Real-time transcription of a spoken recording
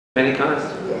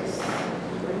Pentecost? Yes.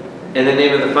 In the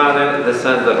name of the Father, the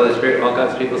Son, and the Holy Spirit, all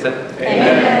God's people said?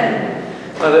 Amen.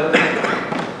 Father,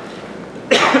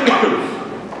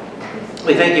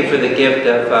 we thank you for the gift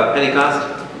of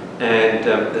Pentecost and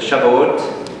the Shavuot,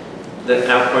 the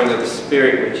outpouring of the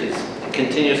Spirit, which is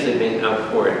continuously being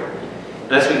outpoured.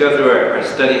 And as we go through our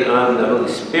study on the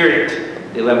Holy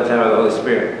Spirit, the 11th hour of the Holy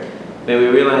Spirit, may we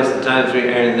realize the times we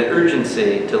are in the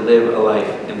urgency to live a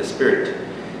life in the Spirit.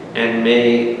 And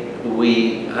may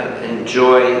we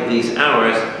enjoy these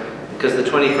hours, because the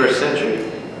 21st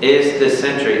century is the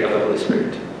century of the Holy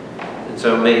Spirit. And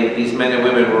so may these men and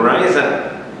women rise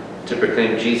up to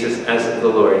proclaim Jesus as the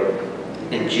Lord.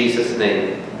 In Jesus'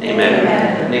 name, amen.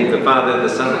 Amen. In the name of the Father, the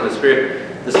Son, and the Holy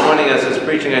Spirit. This morning as I was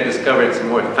preaching, I discovered some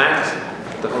more facts.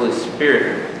 The Holy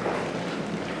Spirit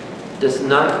does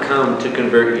not come to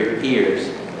convert your ears.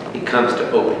 He comes to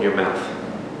open your mouth.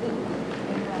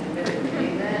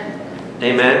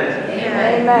 Amen?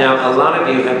 Amen. Now, a lot of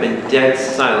you have been dead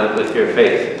silent with your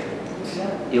faith.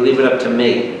 You leave it up to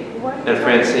me and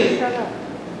Francine.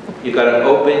 You've got to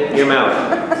open your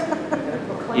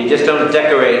mouth. You just don't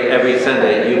decorate every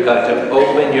Sunday. You've got to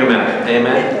open your mouth.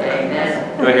 Amen?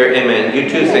 Amen. Right here, amen. You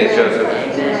too, St. Joseph.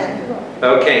 Amen.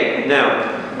 Okay, now,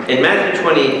 in Matthew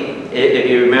 20, if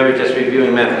you remember just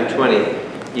reviewing Matthew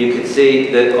 20, you could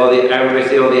see that everybody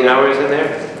see all the hours in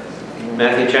there?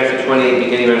 Matthew chapter 20,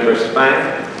 beginning around verse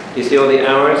 5. You see all the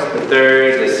hours? The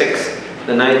 3rd, the 6th,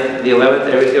 the 9th, the 11th.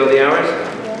 Everybody see all the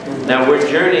hours? Now we're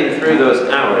journeying through those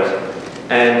hours,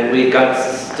 and we got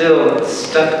still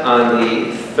stuck on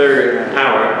the 3rd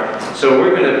hour. So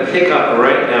we're going to pick up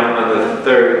right now on the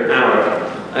 3rd hour.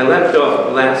 I left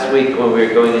off last week when we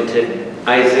were going into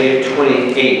Isaiah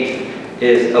 28.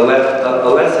 Is a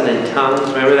lesson in tongues.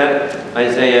 Remember that?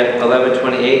 Isaiah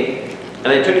 11:28. And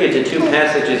I took you to two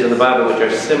passages in the Bible which are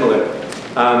similar.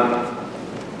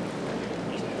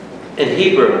 In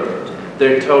Hebrew,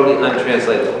 they're totally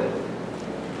untranslatable.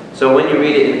 So when you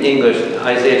read it in English,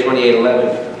 Isaiah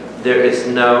 28:11, there is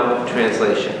no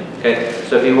translation. Okay?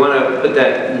 So if you want to put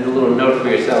that little note for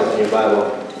yourselves in your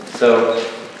Bible, so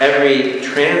every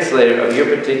translator of your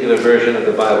particular version of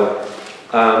the Bible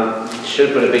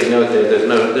should put a big note there. There's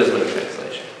no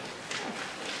translation.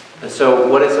 And so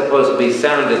what it's supposed to be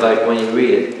sounded like when you read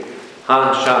it,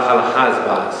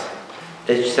 ha-sha-hal-hazbaz,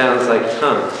 it sounds like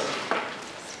tongues.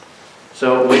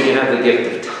 So when you have the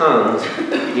gift of tongues,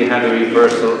 you have a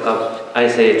reversal of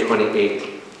Isaiah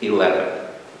 28:11.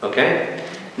 Okay?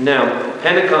 Now,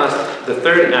 Pentecost, the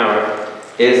 3rd hour,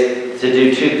 is to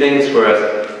do two things for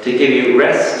us. To give you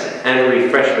rest and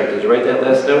refreshment. Did you write that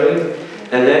last note in?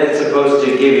 And then it's supposed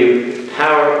to give you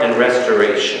power and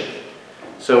restoration.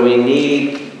 So we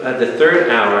need, the 3rd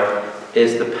hour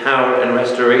is the power and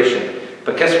restoration.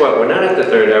 But guess what? We're not at the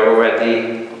 3rd hour, we're at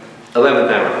the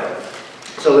 11th hour.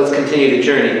 So let's continue the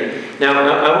journey. Now,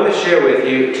 I want to share with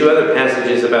you two other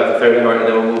passages about the 3rd hour, and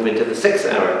then we'll move into the 6th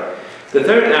hour. The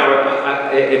 3rd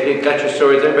hour, if you've got your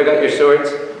swords, everybody got your swords?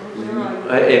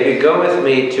 If you go with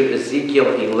me to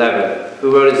Ezekiel 11.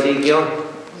 Who wrote Ezekiel?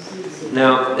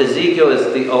 Now, Ezekiel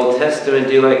is the Old Testament.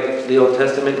 Do you like the Old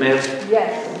Testament, ma'am?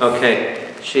 Yes. Okay.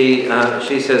 She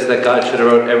says that God should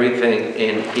have wrote everything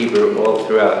in Hebrew all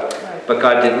throughout. But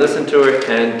God did listen to her,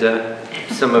 and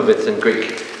some of it's in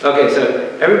Greek. Okay,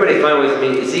 so everybody find with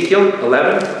me Ezekiel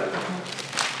 11.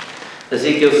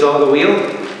 Ezekiel saw the wheel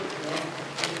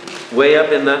way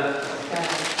up in the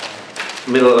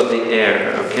middle of the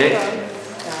air, okay?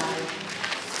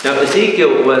 Now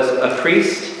Ezekiel was a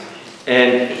priest,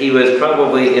 and he was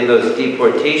probably in those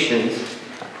deportations.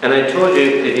 And I told you,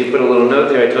 if you put a little note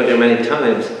there, I told you many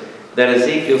times that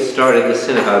Ezekiel started the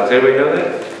synagogues. Everybody know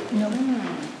that?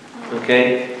 No.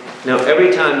 Okay? Now,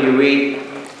 every time you read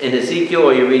in Ezekiel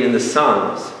or you read in the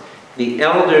Psalms, the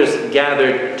elders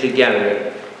gathered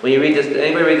together. When you read this,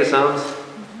 anybody read the Psalms?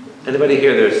 Anybody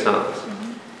hear their Psalms?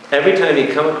 Every time you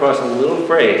come across a little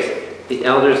phrase, the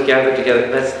elders gathered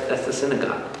together, that's the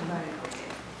synagogue.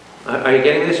 Are you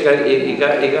getting this? You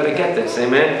got to get this,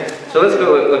 amen? So let's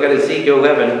go look at Ezekiel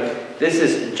 11. This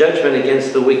is judgment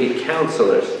against the wicked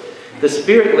counselors. The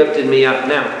Spirit lifted me up.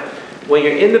 Now, when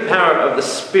you're in the power of the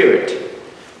Spirit,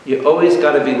 you always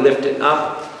got to be lifted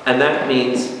up, and that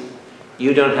means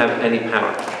you don't have any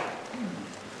power.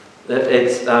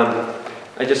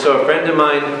 I just saw a friend of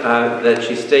mine that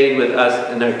she stayed with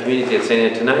us in our community at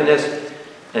St. Antoninus,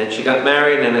 and she got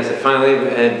married, and I said, finally,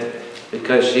 and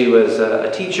because she was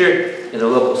a teacher in a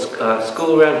local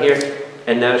school around here,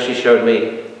 and now she showed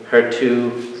me her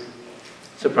 2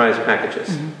 surprise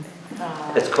packages.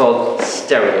 It's called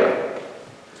stereo.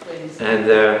 And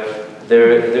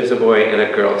there's a boy and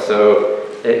a girl. So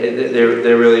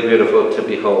They're really beautiful to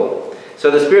behold. So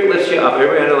the Spirit lifts you up.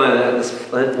 Everybody underline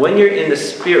that. When you're in the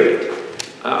Spirit,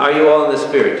 are you all in the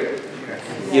Spirit?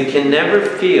 You can never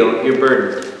feel you're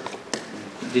burdened.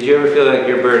 Did you ever feel like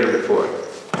you're burdened before?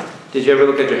 Did you ever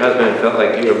look at your husband and felt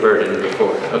like you were burdened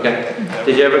before? Okay.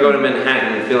 Did you ever go to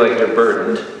Manhattan and feel like you're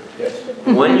burdened? Yes.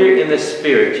 When you're in the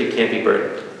Spirit, you can't be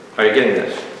burdened. Are you getting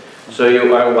this? So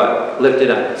you are what? Lifted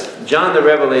up. John the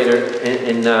Revelator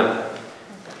in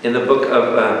the book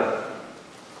of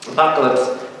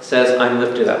Apocalypse says, I'm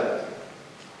lifted up.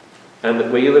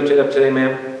 Were you lifted up today,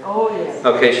 ma'am? Oh, yes.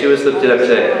 Okay, she was lifted up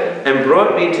today. And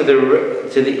brought me to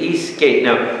the east gate.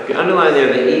 Now, if you underline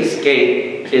there, the east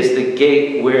gate is the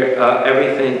gate where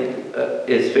everything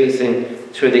is facing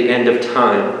toward the end of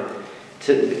time.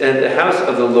 And the house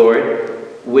of the Lord,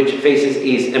 which faces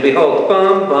east. And behold,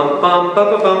 bum, bum, bum,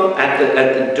 bum, bum, bum, at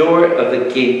the door of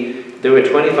the gate, there were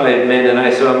 25 men, and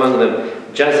I saw among them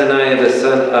Jezaniah the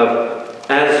son of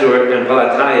Azur, and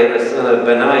Pelatiah the son of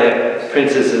Benaiah,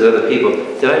 princesses of the people.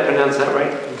 Did I pronounce that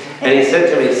right? And he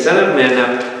said to me, Son of man.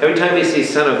 Now, every time we see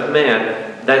Son of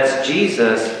Man, that's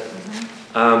Jesus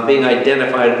being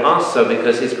identified also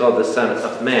because he's called the Son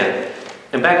of Man.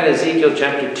 And back in Ezekiel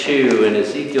chapter 2 and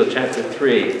Ezekiel chapter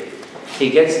 3, he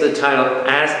gets the title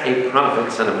as a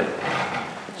prophet, Son of Man.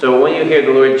 So when you hear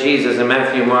the Lord Jesus in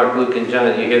Matthew, Mark, Luke, and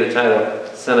John, you hear the title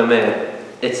Son of Man.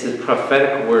 It's the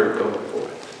prophetic word going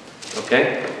forth.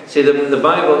 Okay? See, the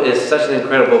Bible is such an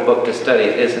incredible book to study,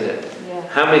 isn't it? Yeah.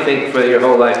 How many think for your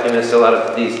whole life you missed a lot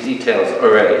of these details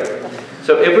already?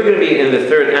 So if we're going to be in the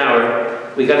third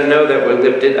hour, we got to know that we're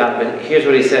lifted up. And here's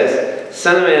what he says.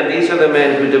 Son of man, these are the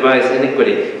men who devise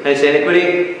iniquity. And I say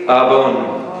iniquity?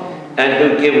 Abon. And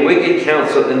who give wicked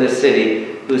counsel in the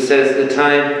city, who says the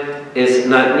time is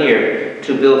not near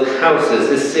to build houses.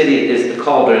 This city is the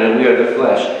cauldron, and we are the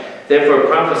flesh. Therefore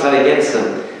prophesy against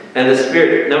them. And the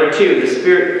Spirit, number two, the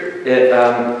Spirit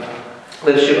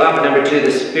lifts you up. Number two,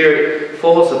 the Spirit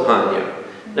falls upon you.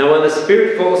 Now when the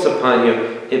Spirit falls upon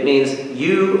you, it means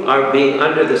you are being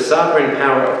under the sovereign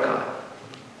power of God.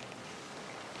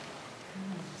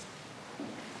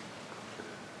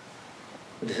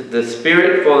 The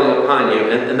Spirit falling upon you.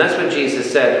 And that's what Jesus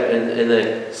said in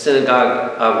the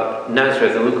synagogue of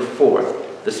Nazareth in Luke 4.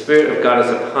 The Spirit of God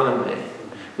is upon me.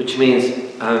 Which means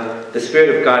the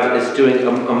Spirit of God is doing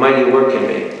a mighty work in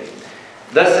me.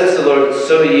 Thus says the Lord,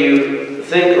 so you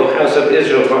think, O house of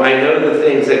Israel, for I know the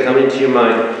things that come into your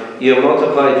mind. You have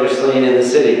multiplied your slain in the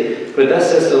city. For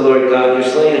thus says the Lord God, your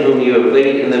slain whom you have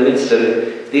laid in the midst of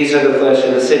it, these are the flesh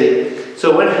in the city.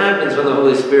 So what happens when the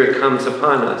Holy Spirit comes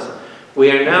upon us?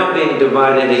 We are now being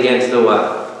divided against the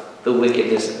what? The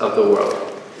wickedness of the world.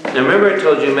 Now remember I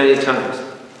told you many times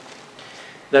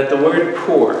that the word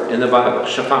poor in the Bible,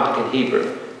 shafak in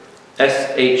Hebrew,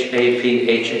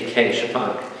 S-H-A-P-H-A-K,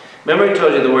 shafak. Remember I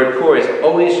told you the word poor is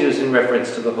always used in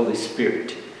reference to the Holy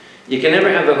Spirit. You can never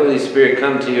have the Holy Spirit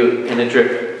come to you in a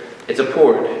drip. It's a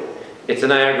poured. It's a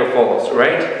Niagara Falls,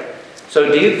 right?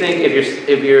 So do you think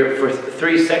if you're for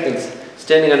 3 seconds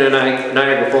standing under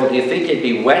Niagara Falls, do you think you'd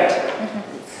be wet?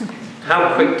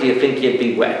 How quick do you think you'd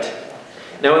be wet?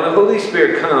 Now when the Holy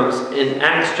Spirit comes in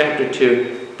Acts chapter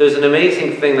 2, there's an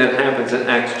amazing thing that happens in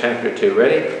Acts chapter 2.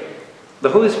 Ready? The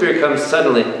Holy Spirit comes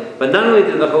suddenly, but not only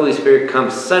did the Holy Spirit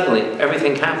come suddenly,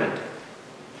 everything happened.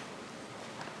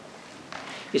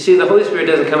 You see, the Holy Spirit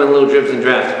doesn't come in little drips and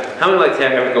drabs. How many like to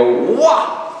ever go,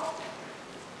 wah?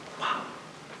 Wow.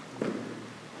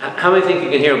 How many think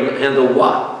you can handle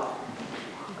wah?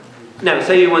 Now,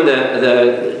 say you won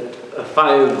the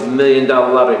 $5 million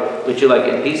lottery. Would you like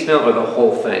it piecemeal or the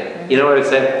whole thing? You know what I'd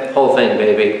say? Whole thing,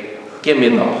 baby. Give me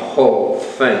the whole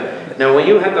thing. Now, when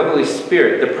you have the Holy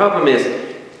Spirit, the problem is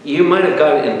you might have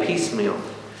got it in piecemeal.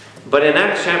 But in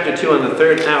Acts chapter 2, on the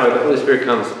third hour, the Holy Spirit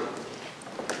comes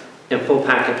in full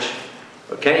package.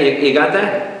 Okay? You got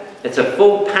that? It's a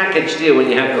full package deal when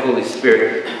you have the Holy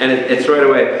Spirit. And it's right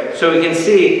away. So we can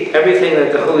see everything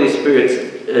that the Holy Spirit's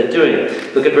doing.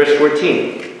 Look at verse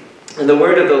 14. And the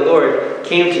word of the Lord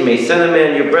came to me, Son of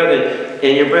man, your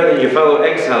brethren, your fellow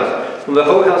exiles, from the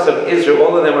whole house of Israel,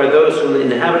 all of them are those whom the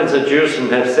inhabitants of Jerusalem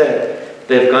have said,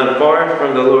 they have gone far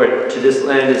from the Lord, to this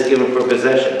land is given for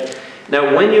possession.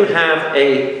 Now when you have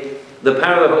the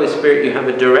power of the Holy Spirit, you have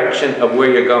a direction of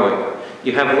where you're going.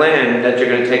 You have land that you're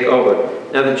going to take over.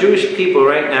 Now the Jewish people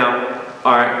right now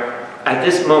are, at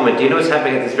this moment, do you know what's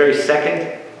happening at this very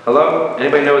second? Hello?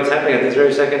 Anybody know what's happening at this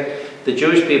very second? The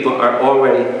Jewish people are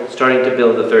already starting to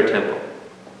build the third temple.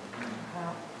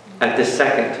 At this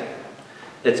second.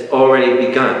 It's already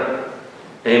begun.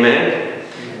 Amen?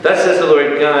 Thus says the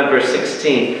Lord God, verse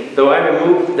 16, though I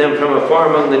remove them from afar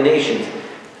among the nations,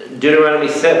 Deuteronomy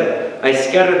 7, I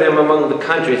scattered them among the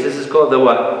countries. This is called the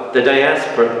what? The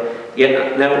diaspora.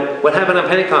 Yet, now, what happened on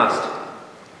Pentecost?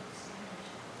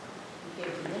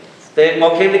 They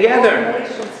all came together.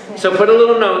 So put a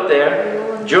little note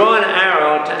there. Draw an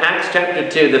arrow to Acts chapter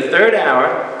 2, the third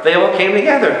hour. They all came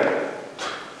together.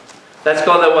 That's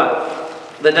called the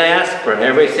what? The diaspora.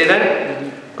 Everybody see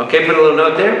that? Okay, put a little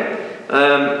note there.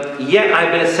 Yet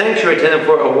I've been a sanctuary to them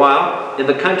for a while in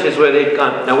the countries where they've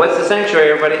gone. Now what's the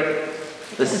sanctuary, everybody?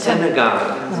 The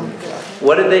synagogue.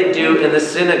 What did they do in the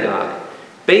synagogue?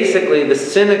 Basically, the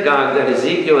synagogue that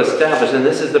Ezekiel established, and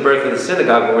this is the birth of the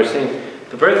synagogue, what we're seeing.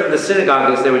 The birth of the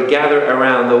synagogue is they would gather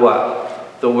around the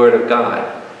what? The Word of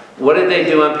God. What did they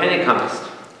do on Pentecost?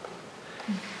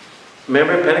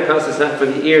 Remember, Pentecost is not for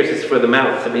the ears, it's for the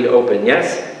mouth to be open.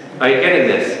 Yes? Are you getting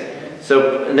this?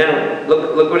 So now,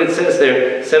 look what it says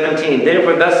there, 17.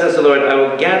 Therefore, thus says the Lord, I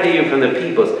will gather you from the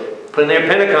peoples, put in there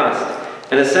Pentecost,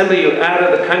 and assemble you out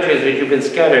of the countries which you've been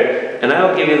scattered, and I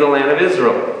will give you the land of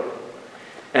Israel.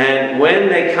 And when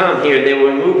they come here, they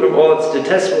will remove from all its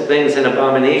detestable things and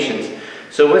abominations.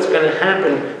 So what's going to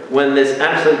happen when this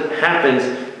absolutely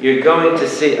happens? You're going to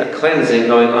see a cleansing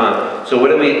going on. So what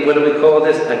do we call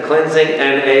this? A cleansing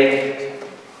and a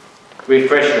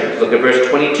refreshment. Look at verse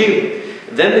 22.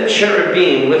 Then the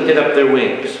cherubim lifted up their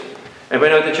wings.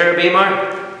 Everybody know what the cherubim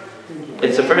are?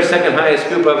 It's the first, second highest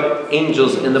group of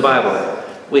angels in the Bible.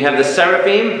 We have the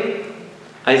seraphim,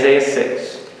 Isaiah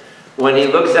 6. When he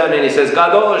looks out and he says,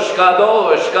 Kadosh,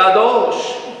 Kadosh,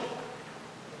 Kadosh.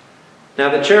 Now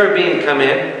the cherubim come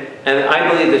in, and I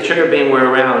believe the cherubim were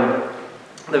around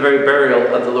the very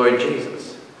burial of the Lord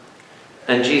Jesus.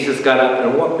 And Jesus got up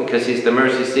and walked because he's the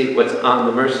mercy seat. What's on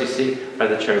the mercy seat are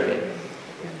the cherubim.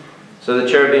 So the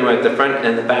cherubim were at the front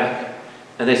and the back.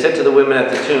 And they said to the women at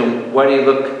the tomb, why do you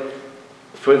look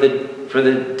for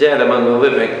the dead among the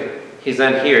living? He's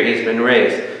not here, he's been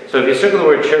raised. So if you circle the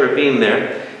word cherubim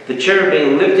there, the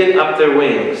cherubim lifted up their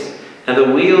wings, and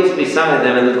the wheels beside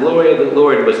them, and the glory of the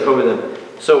Lord was over them.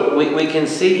 So we can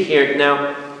see here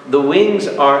now, the wings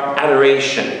are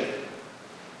adoration.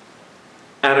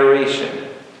 Adoration.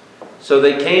 So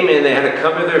they came in, they had to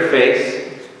cover their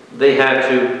face, they had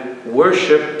to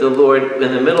worship the Lord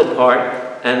in the middle part,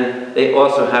 and they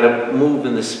also had to move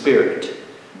in the Spirit.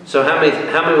 So how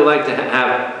many would like to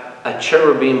have a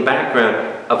cherubim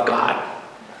background of God?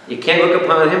 You can't look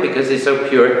upon him because he's so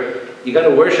pure. You got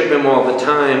to worship him all the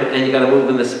time, and you got to move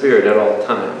in the Spirit at all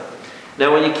time.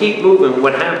 Now when you keep moving,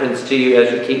 what happens to you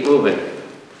as you keep moving?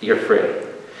 You're free.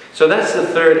 So that's the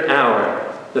third hour.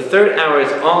 The third hour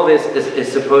is all this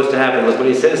is supposed to happen. Look what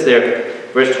he says there.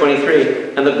 Verse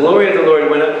 23, and the glory of the Lord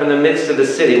went up from the midst of the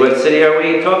city. What city are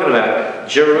we talking about?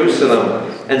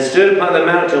 Jerusalem. And stood upon the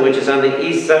mountain which is on the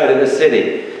east side of the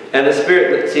city. And the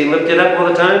Spirit, see, lifted up all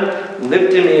the time?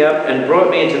 Lifted me up and brought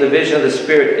me into the vision of the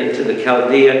Spirit, into the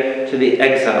Chaldea, to the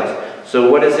exiles. So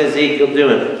what is Ezekiel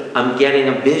doing? I'm getting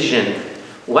a vision.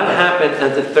 What happened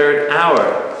at the third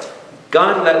hour?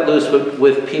 God let loose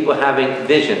with people having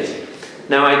visions.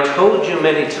 Now I told you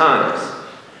many times,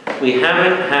 we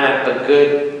haven't had a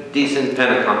good, decent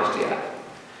Pentecost yet.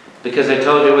 Because I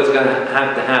told you what's going to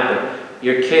have to happen.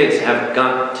 Your kids have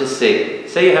got to see.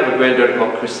 Say you have a granddaughter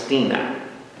called Christina.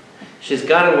 She's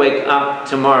got to wake up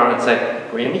tomorrow and say,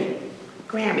 Grammy,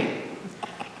 Grammy,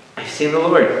 I've seen the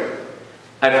Lord.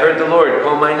 I've heard the Lord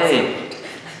call my name.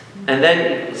 And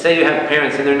then say you have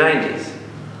parents in their 90s.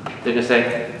 They're going to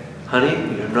say,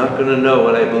 honey, you're not going to know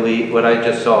what I believe, what I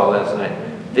just saw last night.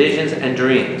 Visions and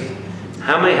dreams.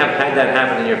 How many have had that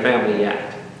happen in your family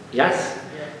yet? Yes?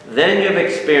 Then you've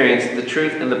experienced the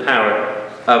truth and the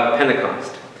power of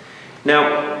Pentecost.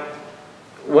 Now,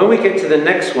 when we get to the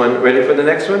next one, ready for the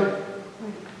next one?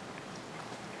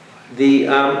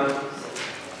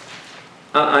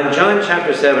 On John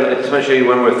chapter 7, I just want to show you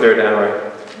one more third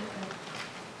hour.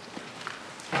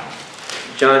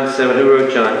 John 7, who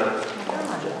wrote John?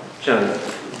 John.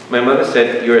 My mother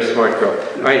said, you're a smart girl.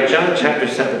 All right, John chapter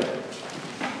 7.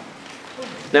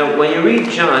 Now, when you read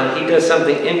John, he does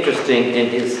something interesting in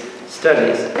his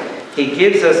studies. He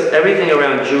gives us everything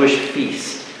around Jewish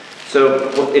feasts.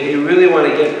 So if you really want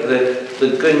to get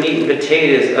the good meat and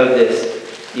potatoes of this,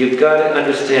 you've got to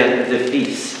understand the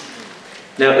feasts.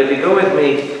 Now, if you go with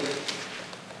me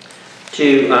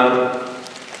to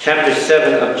chapter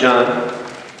 7 of John,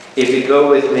 if you go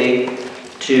with me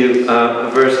to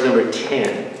verse number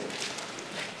 10,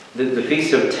 the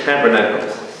Feast of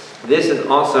Tabernacles. This is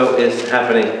also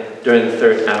happening during the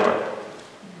third hour.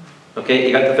 Okay,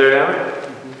 you got the third hour?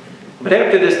 But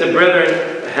after this, the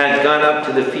brethren had gone up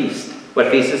to the feast.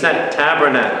 What feast is that?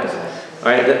 Tabernacles.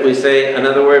 All right, that we say,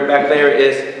 another word back there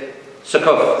is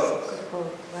Sukkot.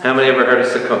 How many ever heard of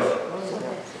Sukkot?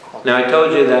 Now I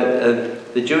told you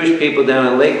that the Jewish people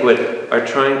down in Lakewood are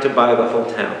trying to buy the whole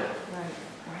town.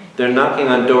 They're knocking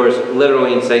on doors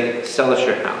literally and saying, sell us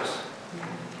your house.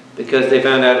 Because they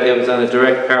found out it was on a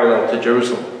direct parallel to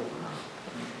Jerusalem.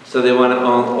 So they want to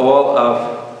own all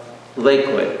of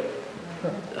Lakewood.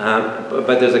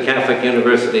 But there's a Catholic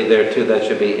university there too. That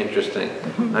should be interesting.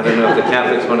 I don't know if the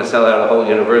Catholics want to sell out a whole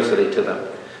university to them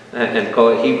and call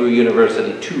it Hebrew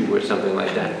University 2 or something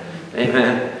like that.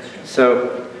 Amen.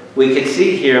 So we can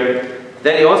see here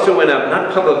that he also went up,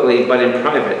 not publicly, but in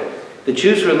private. The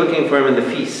Jews were looking for him in the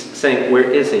feast, saying, where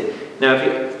is he? Now if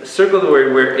you circle the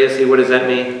word, where is he, what does that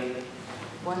mean?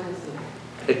 What is it?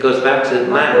 It goes back to the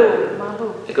manna.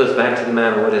 It goes back to the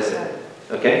manna. What is it?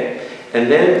 Okay?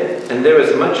 And there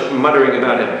was much muttering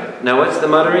about him. Now what's the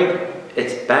muttering?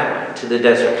 It's back to the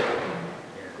desert.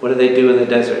 What do they do in the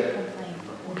desert?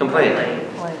 Complain.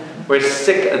 We're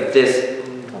sick of this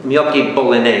milky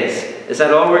bolognese. Is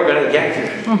that all we're going to get?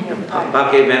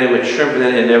 Bake bene with shrimp in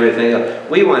it and everything else.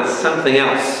 We want something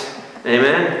else.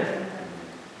 Amen?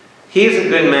 He's a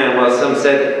good man. Well, some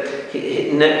said,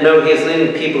 no, he is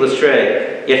leading people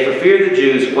astray. Yet for fear of the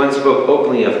Jews, one spoke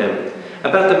openly of him.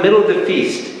 About the middle of the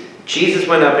feast, Jesus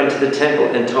went up into the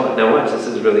temple and taught. Now watch, this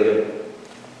is really good.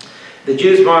 The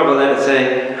Jews marveled at it,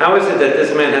 saying, how is it that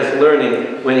this man has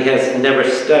learning when he has never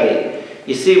studied?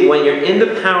 You see, when you're in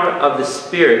the power of the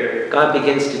Spirit, God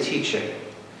begins to teach you.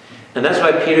 And that's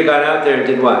why Peter got out there and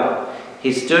did what?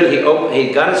 He stood,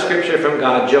 he got a scripture from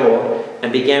God, Joel,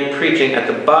 and began preaching at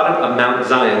the bottom of Mount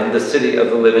Zion, the city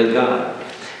of the living God.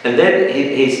 And then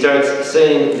he starts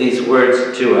saying these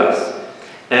words to us.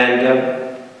 And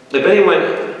if anyone,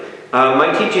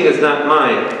 my teaching is not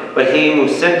mine, but he who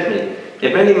sent me.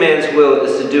 If any man's will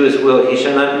is to do his will, he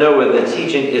shall not know whether the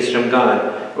teaching is from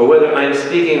God, or whether I am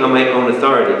speaking on my own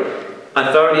authority.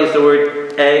 Authority is the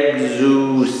word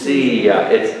exousia.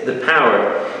 It's the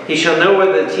power. He shall know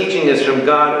whether the teaching is from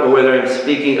God, or whether I am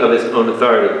speaking of his own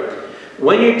authority.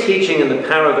 When you're teaching in the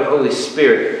power of the Holy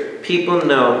Spirit, people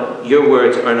know your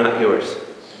words are not yours.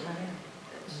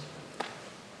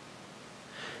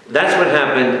 That's what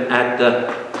happened at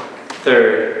the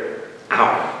third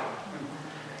hour.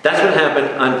 That's what happened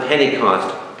on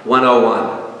Pentecost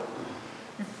 101.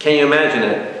 Can you imagine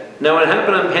it? Now what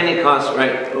happened on Pentecost,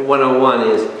 right, 101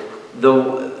 is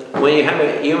when you have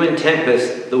a human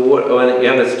tempest, when you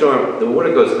have a storm, the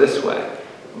water goes this way,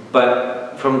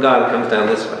 but from God it comes down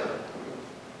this way.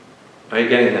 Are you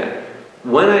getting that?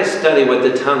 When I study what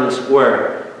the tongues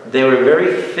were, they were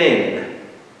very thin.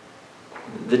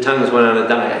 The tongues went on a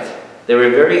diet. They were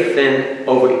very thin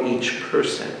over each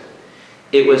person.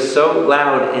 It was so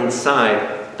loud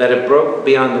inside that it broke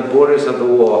beyond the borders of the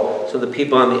wall, so the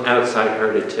people on the outside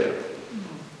heard it too.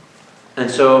 And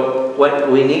so what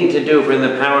we need to do, if we're in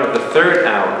the power of the third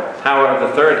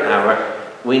hour,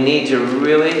 we need to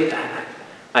really,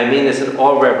 I mean this in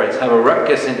all reverence, have a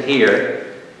ruckus in here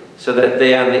so that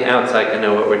they on the outside can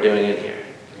know what we're doing in here.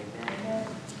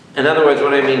 In other words,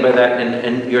 what I mean by that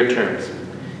in your terms.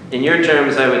 In your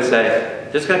terms, I would say,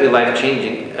 there's got to be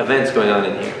life-changing events going on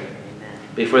in here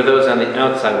before those on the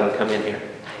outside want to come in here.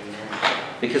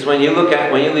 Because when you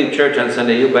leave church on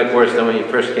Sunday, you look like worse than when you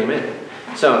first came in.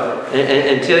 So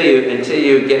until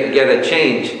you get a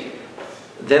change,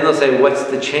 then they'll say, what's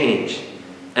the change?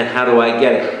 And how do I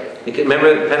get it? Because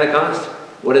remember Pentecost?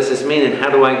 What does this mean and how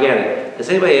do I get it? Is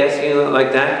anybody asking you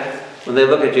like that? When they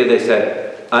look at you, they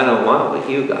say, I don't want what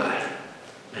you got.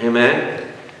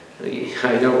 Amen?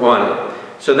 I don't want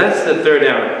it. So that's the third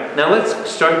hour. Now let's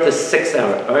start the 6th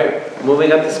hour, all right?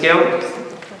 Moving up the scale.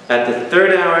 At the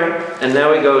third hour, and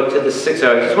now we go to the 6th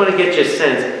hour. I just want to get you a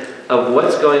sense of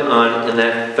what's going on in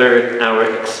that third hour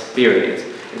experience.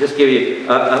 I'll just give you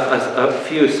a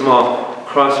few small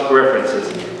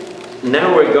cross-references.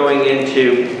 Now we're going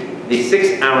into the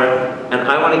 6th hour, and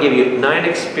I want to give you 9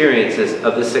 experiences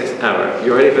of the 6th hour.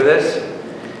 You ready for this?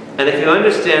 And if you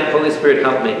understand, Holy Spirit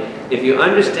help me, if you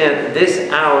understand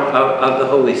this hour of the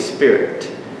Holy Spirit,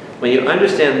 when you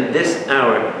understand this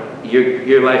hour,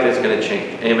 your life is going to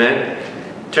change. Amen?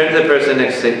 Turn to the person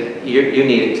next to you. You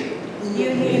need it.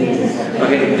 You need it.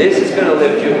 Okay, this is going to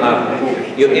lift you up.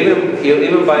 You'll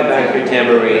even buy back your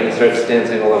tambourine and start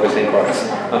dancing all over St. Bart's.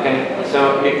 Okay?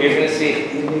 So you're going to see.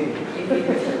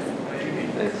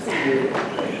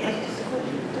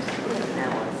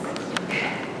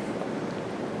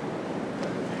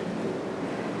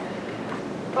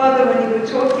 Father, when you were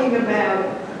talking about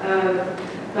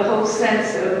the whole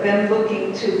sense of them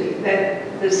looking to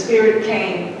that the Spirit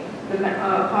came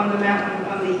upon the mountain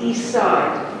on the east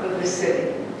side of the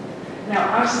city. Now,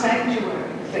 our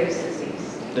sanctuary faces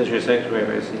east. Does your sanctuary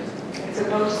face east? It's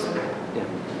supposed to. Yeah.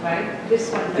 right?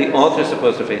 This one does. The altar's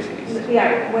supposed to face east.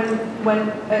 Yeah,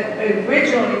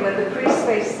 originally, when the priest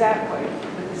faced that way,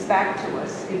 with his back to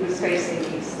us, he was facing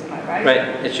east, am I right?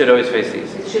 Right, it should always face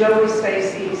east. It should always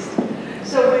face east.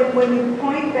 So when you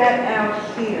point that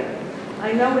out here,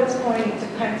 I know it's pointing to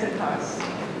Pentecost,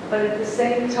 but at the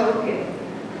same token,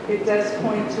 it does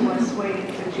point to us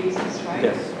waiting for Jesus, right?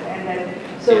 Yes. And then,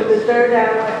 so Yes. the third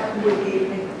hour would be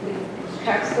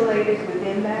encapsulated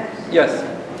within that? Yes.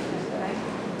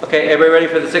 Right? Okay, everybody ready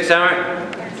for the 6th hour?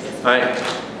 All right.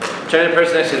 Turn to the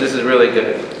person next to you. This is really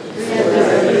good.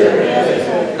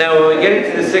 Now, when we get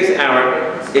into the 6th hour,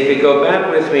 if you go back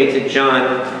with me to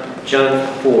John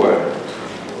 4.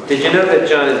 Did you know that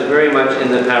John is very much in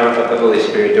the power of the Holy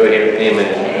Spirit? Do I hear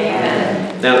amen?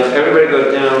 Amen. Now, everybody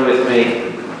go down with me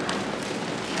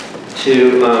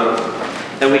to,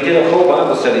 and we did a whole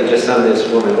Bible study just on this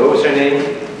woman. What was her name?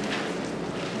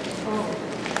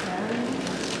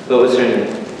 What was her name?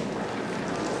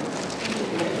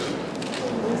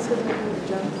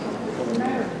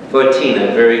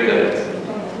 Fortina, very good.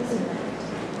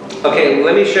 Okay,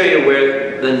 let me show you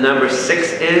where the number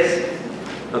 6 is.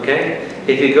 Okay?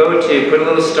 If you go to, put a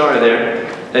little star there,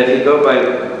 and if you go by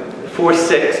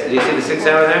 4-6, do you see the 6th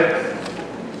hour there?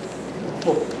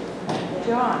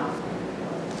 John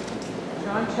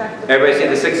checked. Everybody see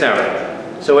the 6th hour?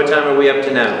 So what time are we up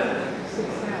to now? 6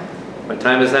 hours. What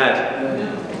time is that?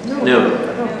 Noon.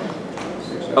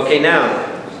 Okay, now,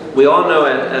 we all know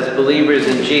as believers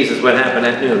in Jesus what happened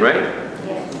at noon, right?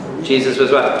 Yes. Jesus was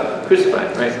what?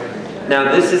 Crucified, right?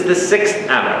 Now, this is the 6th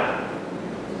hour.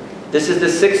 This is the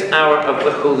 6th hour of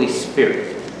the Holy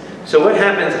Spirit. So what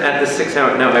happens at the 6th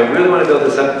hour? Now, I really want to build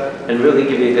this up and really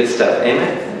give you good stuff.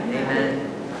 Amen? Amen.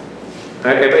 All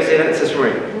right, everybody say that, Sister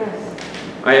Marie? Yes.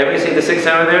 All right, everybody see the 6th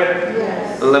hour there?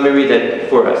 Yes. Well, let me read that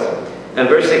for us. And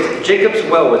verse 6, Jacob's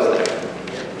well was there.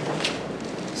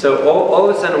 So all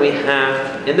of a sudden we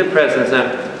have in the presence,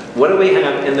 now, what do we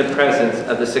have in the presence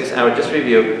of the 6th hour? Just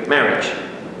review, marriage.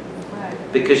 Right.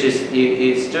 Because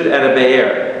you stood at a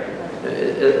be'er.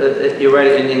 You write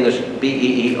it in English,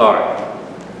 B-E-E-R.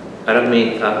 I don't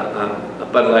mean a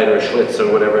Bud Light or a Schlitz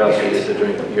or whatever else you used to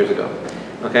drink years ago.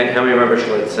 Okay, how many remember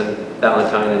Schlitz and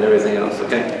Valentine and everything else?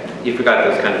 Okay, you forgot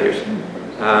those kind of years.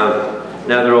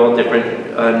 Now they're all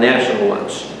different national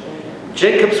ones.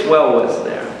 Jacob's well was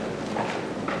there.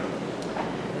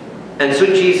 And so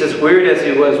Jesus, wearied as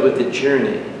he was with the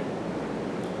journey,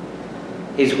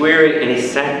 he's wearied and he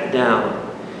sat down.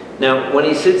 Now, when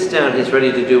he sits down, he's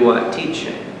ready to do what?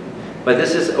 Teaching. But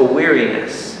this is a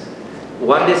weariness.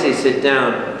 Why does he sit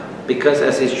down? Because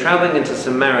as he's traveling into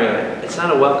Samaria, it's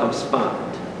not a welcome spot.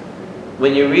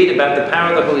 When you read about the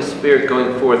power of the Holy Spirit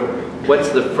going forth, what's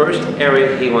the first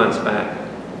area he wants back?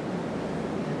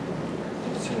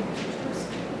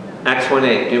 Acts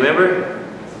 1:8. Do you remember?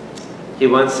 He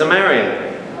wants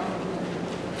Samaria.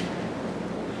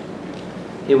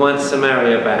 He wants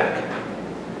Samaria back.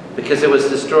 Because it was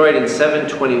destroyed in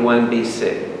 721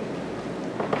 BC.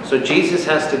 So Jesus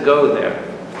has to go there.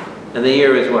 And the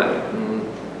year is what?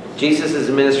 Jesus'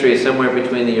 ministry is somewhere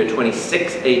between the year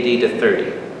 26 AD to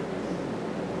 30.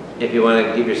 If you want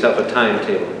to give yourself a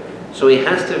timetable. So he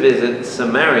has to visit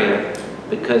Samaria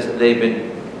because they've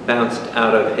been bounced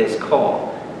out of his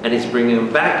call. And he's bringing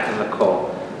them back in the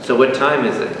call. So what time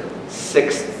is it?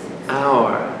 6th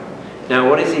hour. Now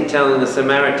what is he telling the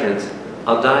Samaritans?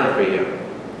 I'll die for you.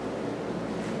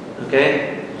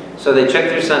 Okay? So they checked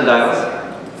their sundials,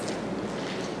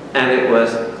 and it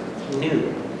was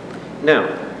noon.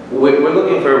 Now, we're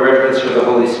looking for a reference for the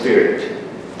Holy Spirit.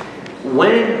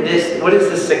 What is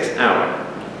the 6th hour?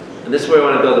 And this is where I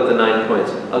want to build up the 9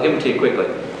 points. I'll give them to you quickly.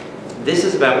 This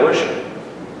is about worship.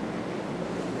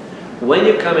 When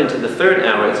you come into the 3rd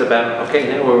hour, it's about, okay,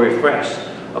 now we're refreshed.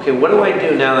 Okay, what do I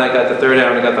do now that I got the 3rd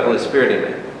hour and I got the Holy Spirit in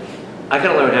me? I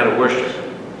got to learn how to worship.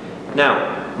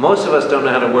 Now, most of us don't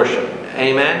know how to worship.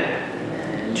 Amen?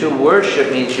 Amen? To worship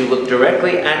means you look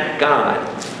directly at God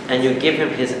and you give him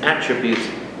his attributes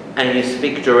and you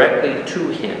speak directly to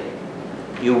him.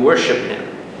 You worship him.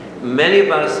 Many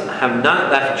of us have not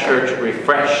left church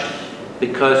refreshed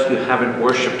because you haven't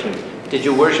worshipped him. Did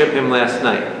you worship him last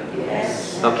night? Yes.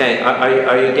 Okay,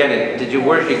 are you getting it? Did you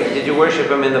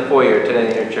worship him in the foyer today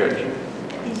in your church? In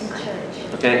the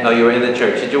church. Okay, oh, you were in the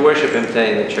church. Did you worship him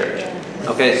today in the church?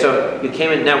 Okay, so you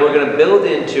came in. Now we're going to build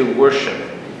into worship.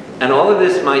 And all of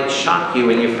this might shock you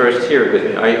when you first hear it with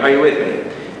me. Are you with me?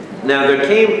 Now there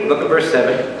came, look at verse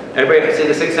 7. Everybody see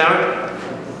the 6th hour?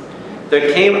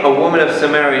 There came a woman of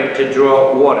Samaria to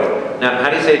draw water. Now,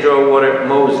 how do you say draw water?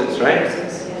 Moses, right?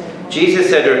 Jesus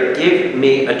said to her, give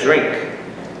me a drink.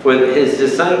 For his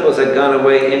disciples had gone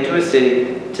away into a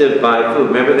city to buy food.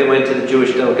 Remember, they went to the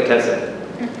Jewish delicatessen.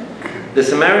 The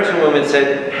Samaritan woman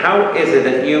said, "How is it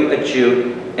that you, a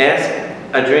Jew, ask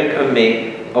a drink of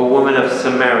me, a woman of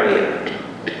Samaria?"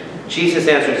 Jesus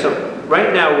answered. So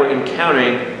right now we're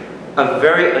encountering a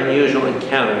very unusual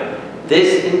encounter.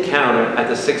 This encounter at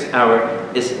the 6th hour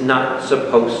is not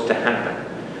supposed to happen.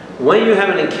 When you have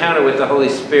an encounter with the Holy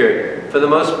Spirit, for the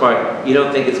most part, you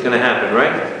don't think it's going to happen,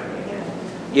 right?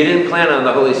 You didn't plan on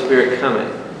the Holy Spirit coming.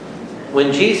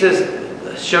 When Jesus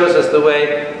shows us the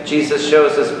way, Jesus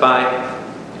shows us by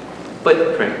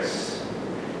footprints.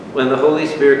 When the Holy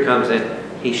Spirit comes in,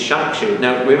 he shocks you.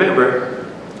 Now remember,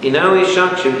 he not only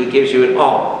shocks you, he gives you it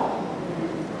all.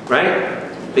 Right?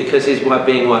 Because he's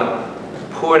being what?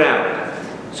 Poured out.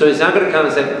 So he's not going to come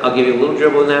and say, "I'll give you a little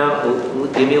dribble now.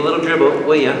 Give me a little dribble,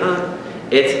 will you, huh?"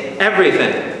 It's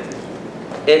everything.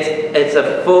 It's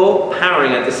a full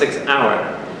powering at the 6th hour.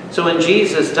 So when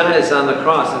Jesus dies on the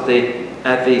cross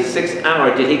at the 6th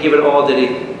hour, did he give it all? Did he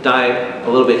die a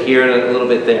little bit here and a little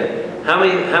bit there? How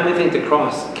many think the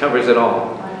cross covers it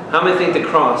all? How many think the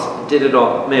cross did it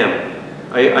all? Ma'am,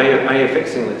 are you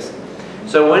fixing this?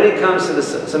 So when he comes to the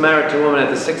Samaritan woman at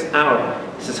the 6th hour,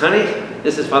 he says, "Honey,"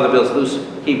 this is Father Bill's loose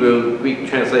Hebrew Greek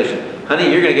translation,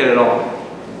 "Honey, you're going to get it all.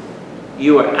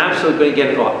 You are absolutely going to get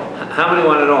it all." How many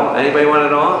want it all? Anybody want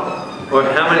it all? Or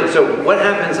how many? So what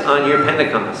happens on your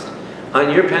Pentecost?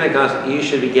 On your Pentecost, you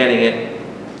should be getting it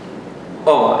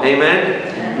all.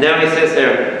 Amen? Now he says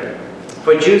there,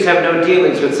 "For Jews have no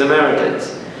dealings with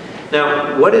Samaritans."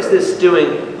 Now, what is this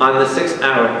doing on the 6th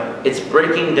hour? It's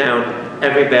breaking down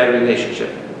every bad relationship.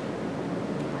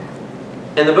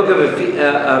 In the book of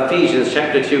Ephesians,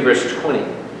 chapter 2, verse 20,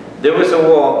 there was a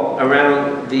wall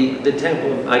around the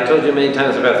temple. I told you many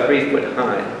times, about 3 foot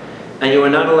high. And you were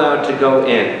not allowed to go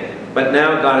in. But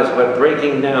now God is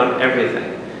breaking down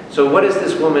everything. So what is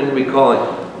this woman recalling?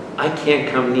 "I can't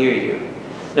come near you."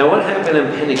 Now what happened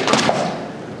in Pentecost?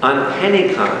 On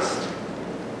Pentecost,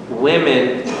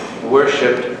 women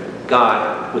worshipped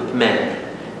God with men.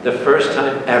 The first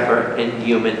time ever in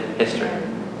human history.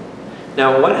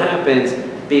 Now what happens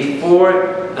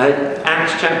before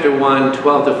Acts chapter 1,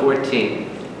 12 to 14?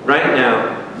 Right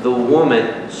now, the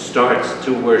woman starts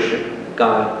to worship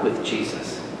God with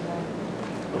Jesus.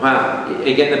 Wow,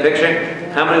 you getting the picture?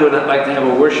 How many would not like to have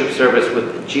a worship service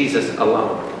with Jesus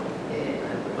alone?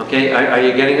 Okay, are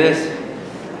you getting this?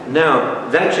 Now,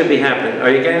 that should be happening. Are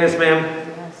you getting this, ma'am?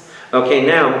 Okay,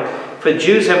 now, "For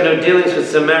Jews have no dealings with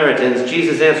Samaritans,"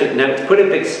 Jesus answered. Now, put a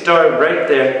big star right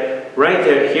there. Right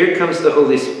there. Here comes the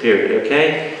Holy Spirit,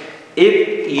 okay?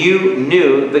 "If you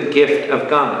knew the gift of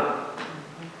God."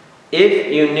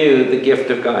 If you knew the gift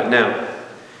of God. Now,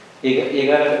 we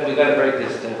gotta break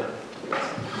this down.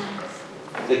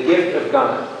 The gift of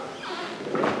God.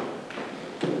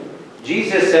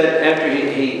 Jesus said after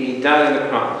he died on the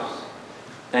cross,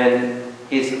 and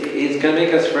he's going to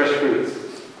make us first fruits.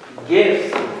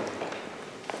 Gifts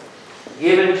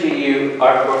given to you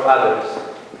are for others.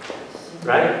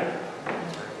 Right?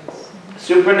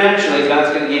 Supernaturally, God's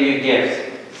going to give you gifts.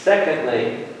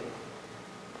 Secondly,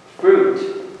 fruits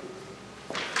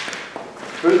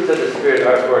of the Spirit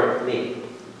are for me.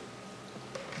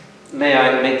 May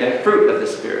I make that fruit of the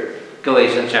Spirit.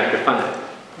 Galatians chapter 5.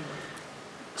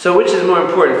 So which is more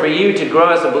important? For you to grow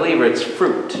as a believer, it's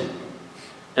fruit.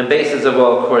 And basis of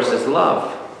all, of course, is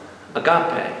love.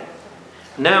 Agape.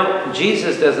 Now,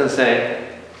 Jesus doesn't say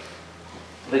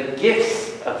the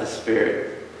gifts of the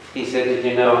Spirit. He said, did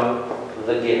you know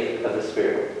the gift of the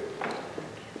Spirit?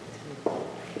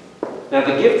 Now,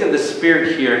 the gift of the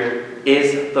Spirit here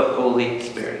is the Holy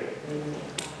Spirit.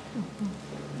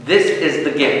 This is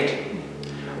the gift.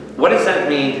 What does that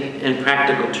mean in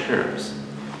practical terms?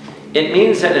 It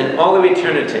means that in all of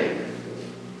eternity,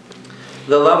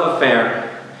 the love affair,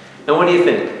 and what do you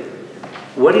think?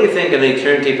 What do you think in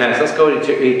eternity past? Let's go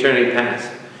to eternity past.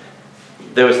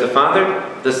 There was the Father,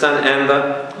 the Son, and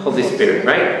the Holy Spirit,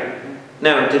 right?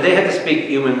 Now, did they have to speak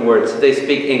human words? Did they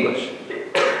speak English?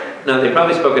 No, they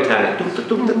probably spoke Italian.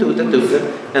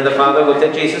 And the Father looked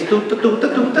at Jesus.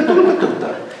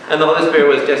 And the Holy Spirit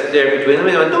was just there between them.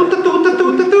 And he went,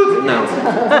 no.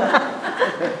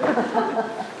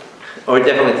 Or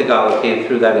definitely Tagalog. He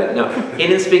threw that in. No, he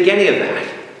didn't speak any of that.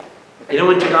 You know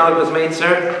when Tagalog was made,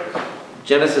 sir?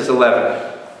 Genesis 11.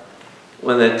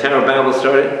 When the Tower of Babel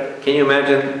started. Can you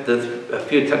imagine a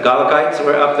few Tagalogites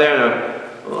were up there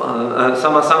and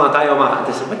sama-sama tayo ma.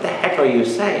 They said, what the heck are you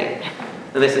saying?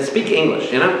 And they said, speak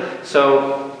English, you know?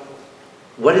 So,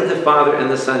 what did the Father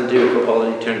and the Son do for all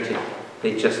eternity?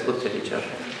 They just looked at each other.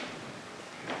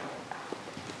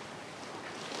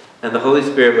 And the Holy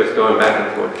Spirit was going back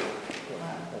and forth.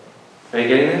 Are you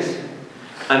getting this?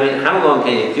 I mean, how long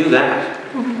can you do that?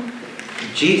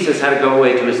 Jesus had to go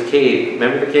away to his cave.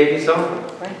 Remember the cave you saw?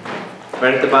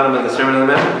 Right at the bottom of the Sermon on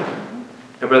the Mount?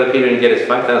 And Brother Peter didn't get his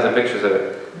 5,000 pictures of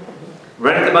it.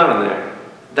 Right at the bottom there.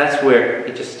 That's where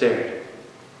he just stared.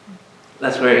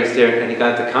 That's where he stared, and he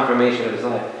got the confirmation of his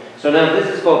life. So now this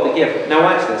is called the gift. Now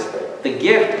watch this. The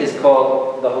gift is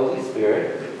called the Holy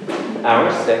Spirit,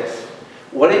 hour 6.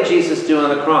 What did Jesus do on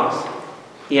the cross?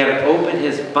 He had to open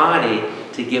his body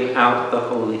to give out the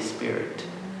Holy Spirit.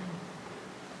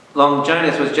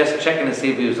 Longinus was just checking to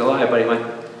see if he was alive,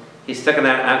 but he stuck it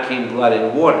out came blood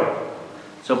and water.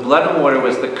 So blood and water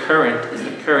was the current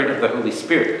of the Holy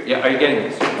Spirit. Yeah, are you getting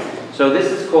this? So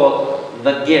this is called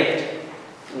the gift.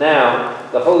 Now,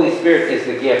 the Holy Spirit is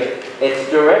the gift. It's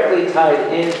directly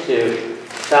tied into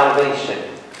salvation.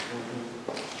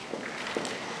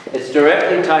 It's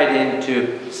directly tied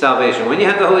into salvation. When you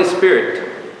have the Holy Spirit,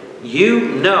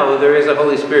 you know there is a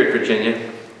Holy Spirit,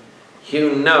 Virginia.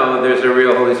 You know there's a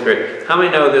real Holy Spirit. How many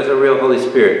know there's a real Holy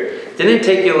Spirit? Didn't it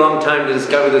take you a long time to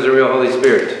discover there's a real Holy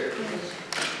Spirit?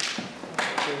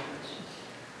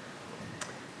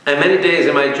 And many days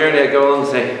in my journey I go along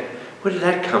and say, where did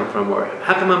that come from? Or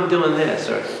how come I'm doing this?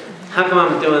 Or how come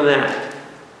I'm doing that?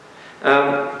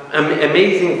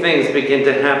 Amazing things begin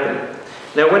to happen.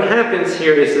 Now what happens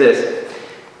here is this.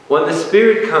 When the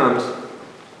Spirit comes,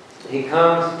 he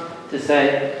comes to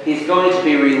say he's going to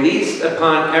be released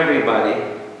upon everybody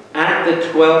at the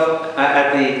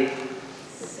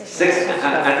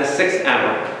 6th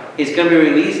hour. He's going to be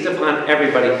released upon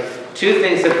everybody. Two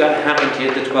things have got to happen to you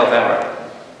at the 12th hour.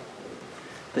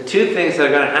 The two things that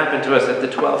are going to happen to us at the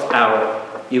 12th hour,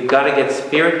 you've got to get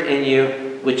Spirit in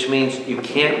you, which means you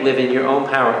can't live in your own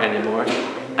power anymore,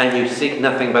 and you seek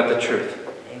nothing but the truth.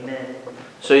 Amen.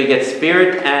 So you get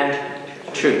Spirit and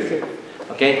truth.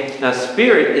 Okay? Now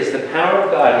Spirit is the power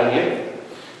of God in you.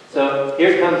 So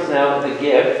here comes now the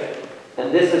gift,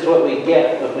 and this is what we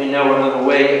get when we know we're on the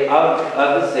way of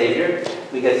the Savior.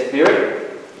 We get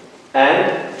Spirit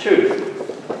and truth.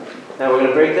 Now we're going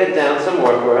to break that down some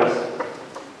more for us.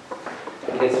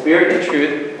 You get Spirit and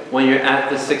truth when you're at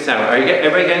the 6th hour.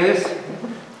 Everybody getting this?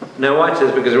 Now watch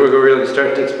this, because we're going to really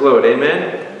start to explode.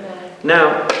 Amen?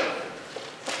 Now,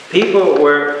 people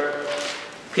were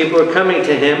coming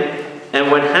to him, and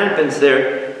what happens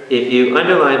there, if you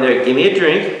underline there, give me a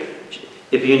drink.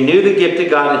 If you knew the gift of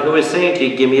God and who is saying to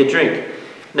you, give me a drink.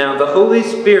 Now, the Holy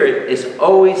Spirit is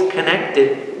always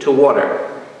connected to water.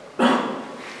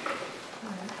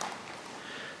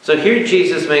 So here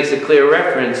Jesus makes a clear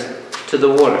reference to the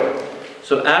water.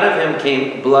 So out of him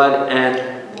came blood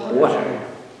and water.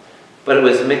 But it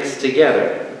was mixed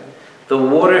together. The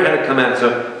water had to come out.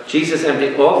 So Jesus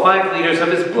emptied all 5 liters of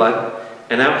his blood,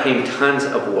 and out came tons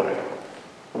of water.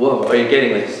 Whoa, are you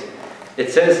getting this?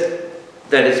 It says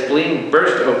that his spleen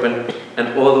burst open,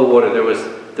 and all the water, there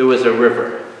was a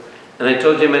river. And I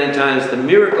told you many times, the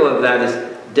miracle of that is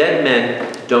dead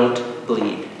men don't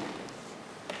bleed.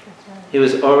 He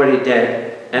was already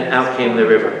dead, and out came the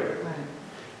river.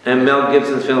 And Mel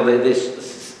Gibson's film,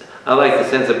 I like the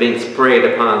sense of being sprayed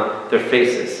upon their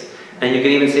faces. And you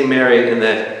can even see Mary in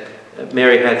that.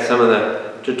 Mary had some of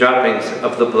the droppings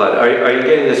of the blood. Are you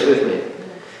getting this with me?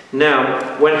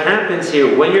 Now, what happens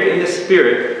here, when you're in the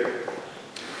Spirit,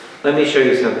 let me show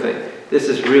you something. This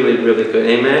is really, really good.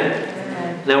 Amen?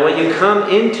 Amen. Now, when you come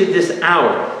into this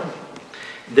hour,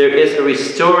 there is a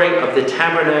restoring of the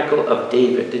tabernacle of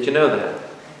David. Did you know that?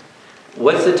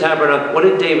 What's the tabernacle? What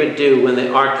did David do when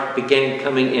the ark began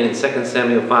coming in 2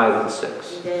 Samuel 5 and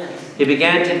 6? He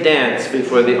began to dance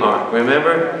before the ark,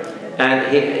 remember?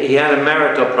 And he had a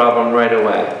marital problem right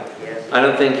away. I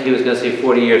don't think he was going to see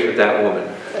 40 years with that woman.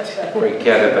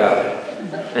 Forget about it.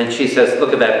 And she says,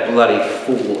 look at that bloody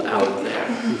fool out there.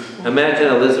 Imagine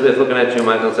Elizabeth looking at you,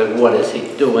 Michael, and saying, what is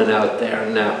he doing out there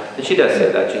now? And she does say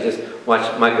that. She just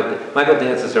watched Michael. Michael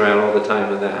dances around all the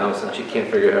time in the house, and she can't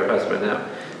figure her husband out.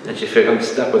 And she figured, I'm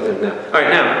stuck with him now. All right,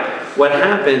 now, what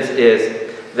happens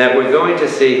is that we're going to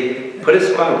see, put a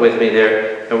spot with me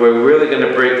there, and we're really going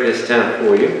to break this down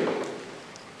for you.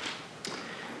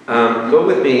 Go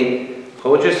with me,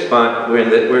 hold your spot. We're in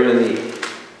the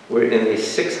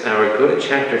 6th hour. Go to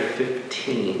chapter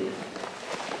 15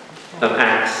 of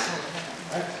Acts.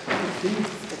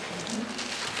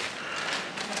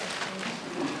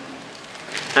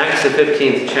 Acts the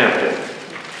 15th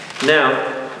chapter.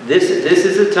 Now, this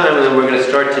is the time when we're going to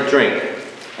start to drink.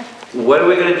 What are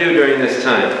we going to do during this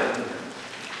time?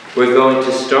 We're going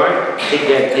to start to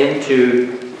get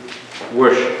into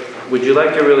worship. Would you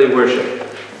like to really worship?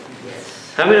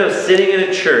 How many know sitting in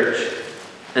a church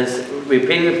And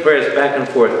repeating the prayers back and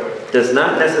forth does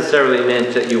not necessarily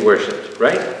mean that you worshiped,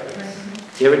 right?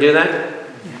 You ever do that?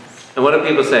 Yes. And what do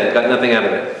people say? Got nothing out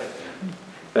of it.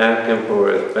 Back and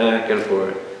forth, back and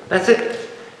forth. That's it.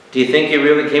 Do you think you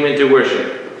really came into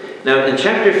worship? Now in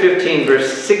chapter 15,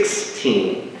 verse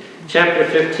 16, chapter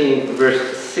 15,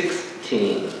 verse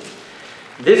 16,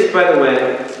 this, by the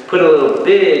way, put a little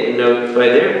big note by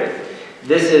there.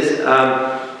 This is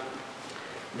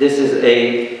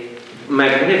a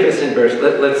magnificent verse.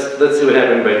 Let's see what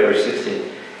happened by verse 16.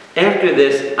 After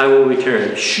this, I will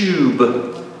return.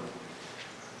 Shub.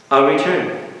 I'll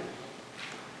return.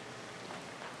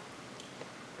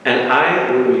 And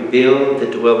I will rebuild the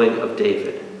dwelling of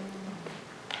David.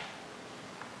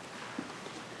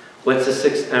 What's the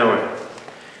 6th hour?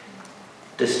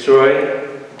 Destroy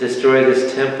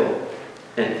this temple,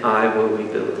 and I will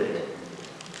rebuild it.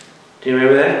 Do you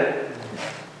remember that?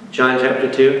 John chapter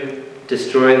 2.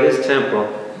 Destroy this temple,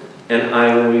 and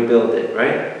I will rebuild it,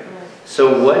 right?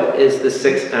 So what is the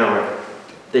 6th hour?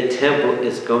 The temple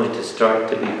is going to start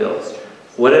to be built.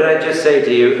 What did I just say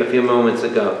to you a few moments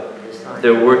ago?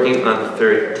 They're working on the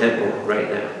 3rd temple right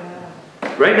now.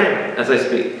 Right now, as I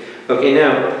speak. Okay,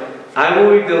 now, I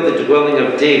will rebuild the dwelling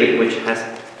of David, which has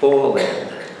fallen.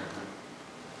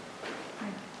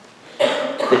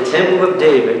 The temple of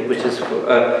David, which is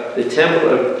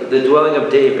the dwelling of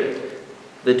David,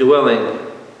 the dwelling.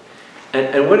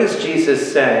 And what does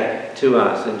Jesus say to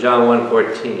us in John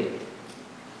 1:14?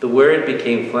 The Word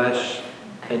became flesh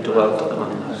and dwelt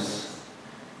among us.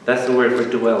 That's the word for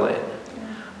dwelling.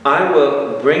 I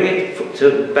will bring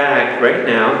it back right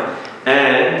now,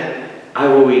 and I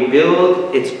will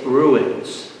rebuild its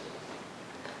ruins.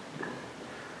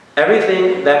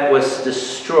 Everything that was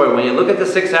destroyed, when you look at the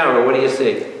 6th hour, what do you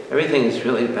see? Everything is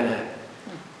really bad.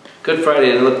 Good Friday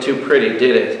didn't look too pretty,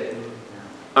 did it?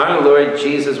 Our Lord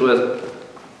Jesus was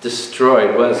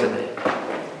destroyed, wasn't he?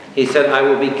 He said, I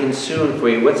will be consumed for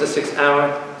you. What's the 6th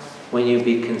hour? When you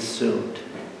be consumed.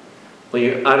 When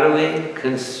you're utterly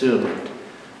consumed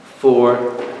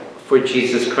for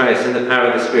Jesus Christ in the power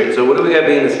of the Spirit. So what do we got to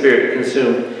be in the Spirit?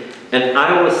 Consumed. And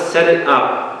I will set it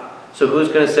up. So who's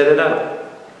going to set it up?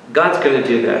 God's going to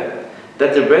do that.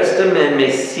 That the rest of men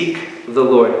may seek the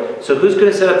Lord. So who's going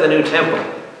to set up the new temple?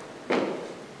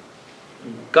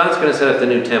 God's going to set up the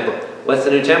new temple. What's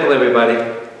the new temple, everybody?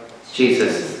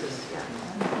 Jesus.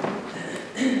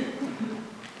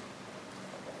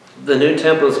 The new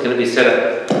temple is going to be set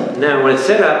up. Now, when it's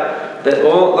set up,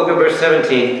 look at verse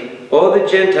 17. All the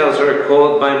Gentiles are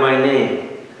called by my name.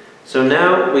 So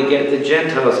now we get the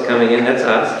Gentiles coming in, that's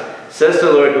us. Says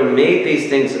the Lord, who made these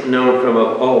things known from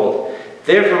of old.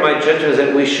 Therefore my judgment is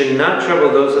that we should not trouble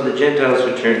those of the Gentiles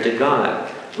who turn to God.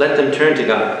 Let them turn to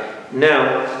God.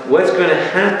 Now, what's going to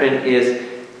happen is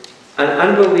an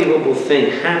unbelievable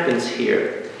thing happens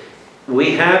here.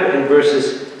 We have in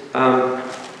verses, I'm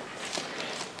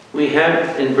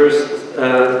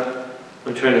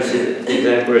trying to see the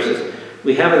exact verses.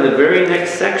 We have in the very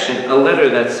next section a letter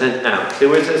that's sent out. See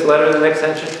where it says letter in the next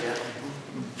section?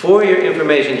 For your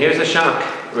information, here's a shock.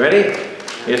 Ready?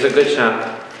 Here's a good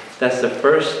shock. That's the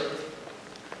first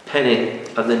penning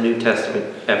of the New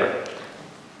Testament ever.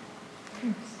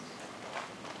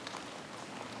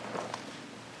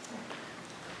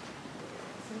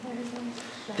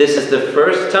 This is the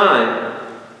first time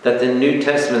that the New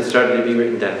Testament started to be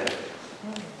written down.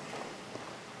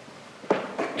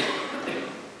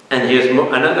 And here's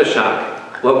another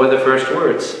shock. What were the first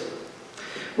words?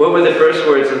 What were the first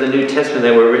words of the New Testament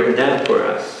that were written down for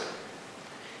us?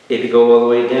 If you go all the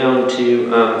way down to,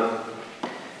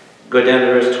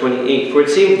 verse 28. For it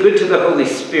seemed good to the Holy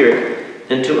Spirit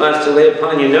and to us to lay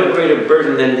upon you no greater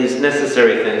burden than these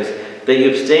necessary things, that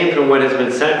you abstain from what has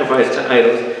been sacrificed to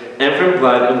idols, and from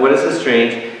blood, and what is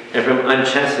estranged, and from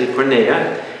unchastity,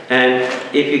 porneia. And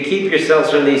if you keep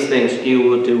yourselves from these things, you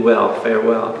will do well.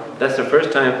 Farewell. That's the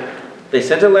first time they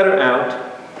sent a letter out,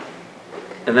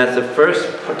 and that's the first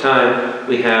time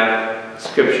we have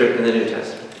Scripture in the New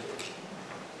Testament.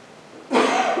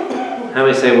 How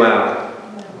many say, wow?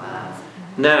 Wow.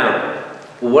 Now,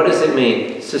 what does it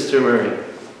mean, Sister Marie?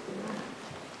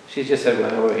 She just said,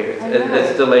 wow, over here.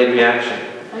 That's delayed reaction.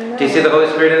 Do you see the Holy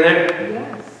Spirit in there? Yes.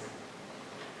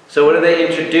 So what are they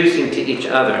introducing to each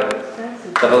other?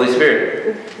 The Holy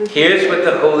Spirit. Here's what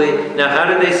the Holy... Now, how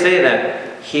did they say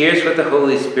that? Here's what the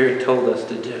Holy Spirit told us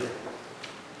to do.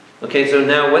 Okay, so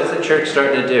now what's the church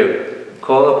starting to do?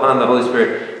 Call upon the Holy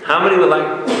Spirit. How many would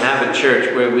like to have a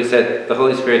church where we said, the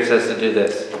Holy Spirit says to do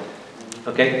this?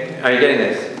 Okay, are you getting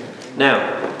this?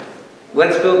 Now,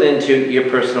 let's build into your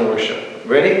personal worship.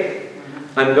 Ready?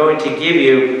 I'm going to give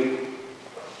you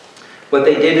what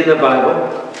they did in the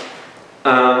Bible.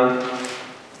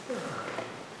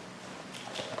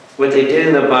 what they did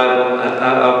in the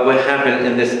Bible, what happened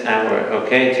in this hour,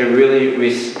 okay? To really,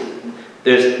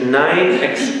 there's 9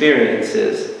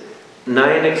 experiences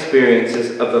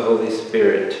of the Holy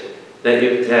Spirit that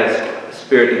you have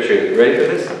Spirit and truth. Ready for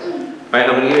this? All right,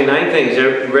 I'm going to give you 9 things.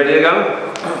 You're ready to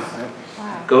go?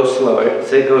 Wow. Go slower.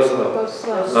 Say go slow. Go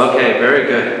slow. Okay, very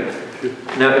good.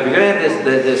 Now, if you're going to have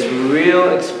this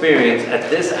real experience at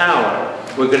this hour,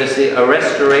 we're going to see a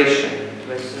restoration.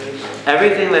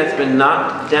 Everything that's been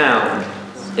knocked down,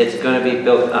 it's going to be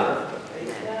built up.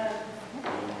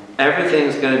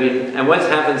 Everything's going to be, and what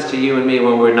happens to you and me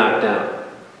when we're knocked down?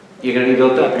 You're going to be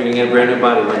built up. You're going to get a brand new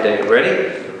body one day.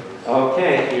 Ready?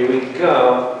 Okay, here we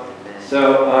go.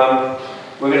 So,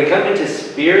 we're going to come into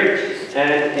spirit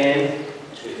and in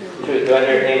truth. Do I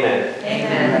hear amen?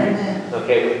 Amen.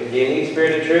 Okay, do you need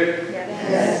spirit and truth?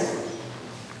 Yes.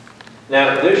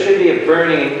 Now, there should be a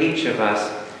burning in each of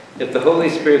us. If the Holy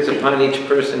Spirit's upon each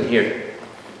person here,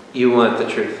 you want the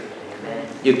truth.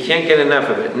 You can't get enough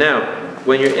of it. Now,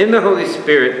 when you're in the Holy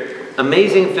Spirit,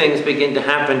 amazing things begin to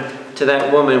happen to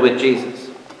that woman with Jesus.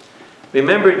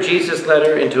 Remember, Jesus led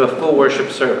her into a full worship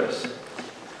service.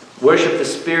 Worship the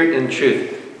Spirit in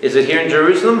truth. Is it here in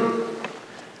Jerusalem?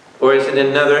 Or is it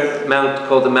another mount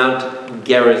called the Mount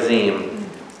Gerizim?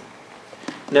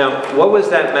 Now, what was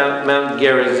that Mount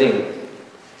Gerizim?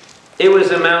 It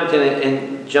was a mountain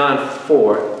in John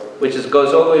 4, which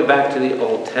goes all the way back to the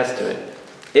Old Testament.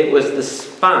 It was the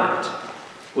spot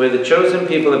where the chosen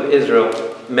people of Israel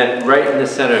met right in the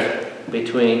center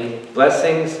between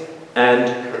blessings and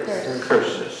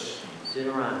curses.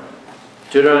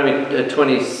 Deuteronomy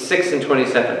 26 and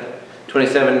 27.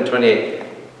 27 and 28.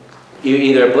 You're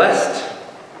either blessed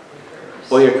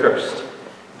or you're cursed.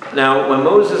 Now, when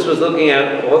Moses was looking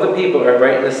at all the people are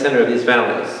right in the center of these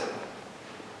valleys.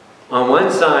 On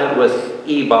one side was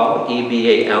Ebal,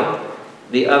 E-B-A-L.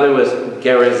 The other was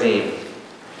Gerizim.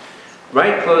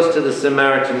 Right close to the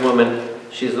Samaritan woman,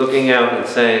 she's looking out and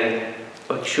saying,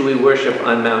 "But should we worship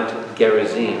on Mount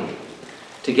Gerizim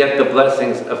to get the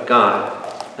blessings of God?"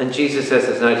 And Jesus says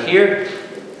it's not here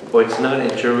or it's not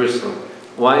in Jerusalem.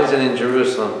 Why is it in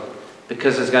Jerusalem?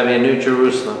 Because there's got to be a new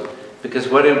Jerusalem. Because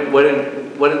what did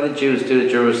the Jews do to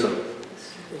Jerusalem?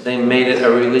 They made it a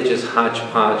religious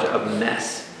hodgepodge of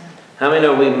mess. How many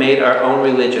know we made our own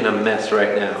religion a mess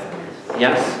right now?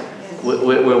 Yes?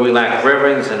 Where we lack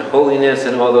reverence and holiness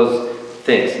and all those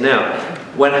things. Now,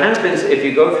 what happens if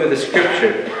you go through the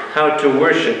scripture, how to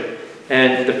worship,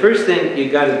 and the first thing you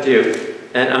got to do,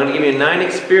 and I'm going to give you 9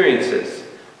 experiences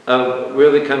of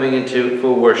really coming into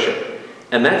full worship.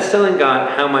 And that's telling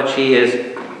God how much He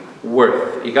is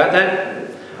worth. You got that?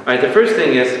 All right, the first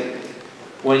thing is,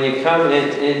 when you come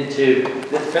into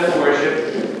this kind of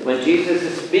worship, when Jesus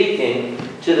is speaking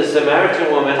to the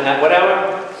Samaritan woman at what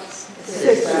hour?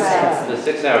 6 hours.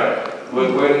 The 6th hour.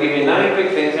 We're going to give you 9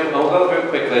 quick things, and we'll go through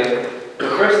quickly. The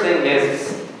first thing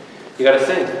is, you got to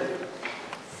sing.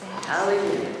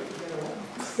 Hallelujah.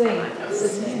 Sing.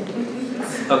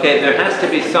 Okay, there has to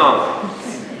be song.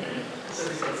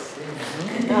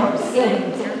 No,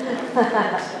 sing.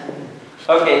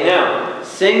 Okay, now,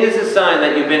 sing is a sign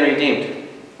that you've been redeemed.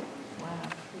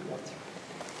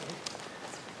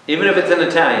 Even if it's in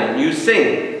Italian, you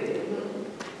sing.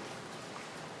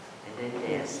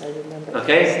 Yes, I remember.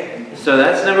 Okay? So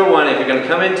that's number 1. If you're going to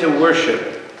come into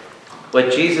worship,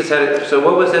 what Jesus had... So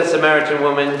what was that Samaritan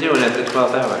woman doing at the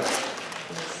 12th hour?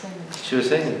 She was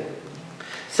singing.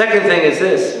 Second thing is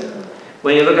this.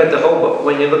 When you look at the whole book,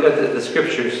 when you look at the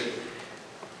scriptures,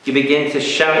 you begin to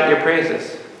shout your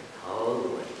praises.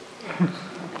 Oh,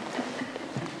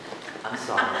 I'm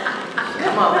sorry.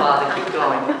 Come on, Father, keep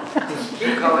going.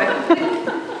 Keep going.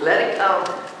 Let it come.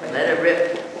 Let it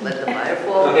rip. Let the fire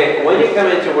fall. Okay, when you come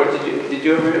into work, did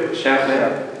you ever shout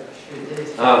that?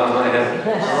 Oh, my heaven.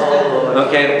 Oh,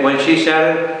 Okay, when she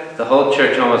shouted, the whole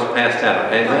church almost passed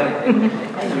out.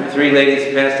 Amen? 3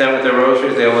 ladies passed out with their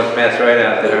rosaries. They almost passed right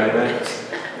out there. Amen?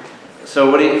 So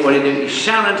what do you do? You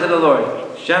shout unto the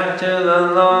Lord. Shout to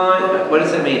the Lord. What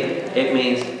does it mean? It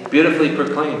means beautifully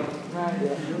proclaim.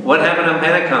 What happened on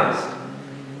Pentecost?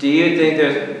 Do you think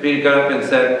there's Peter got up and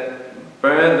said,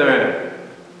 Brethren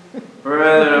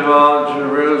of all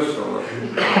Jerusalem,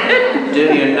 do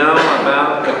you know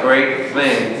about the great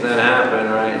things that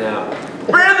happen right now?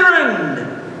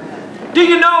 Brethren, do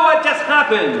you know what just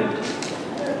happened?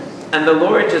 And the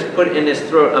Lord just put in his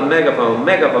throat a megaphone,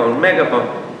 megaphone, megaphone,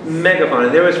 megaphone.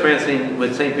 And there was Francine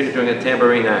with St. Peter doing a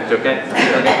tambourine act, okay?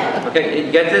 Okay,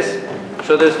 you get this?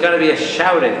 So there's got to be a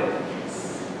shouting.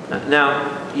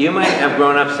 Now, you might have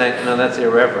grown up saying, no, that's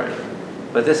irreverent.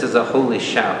 But this is a holy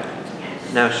shout.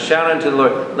 Now shout unto the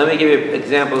Lord. Let me give you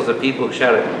examples of people who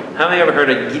shouted. How many ever heard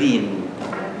of Gideon?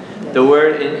 The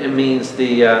word it means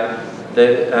the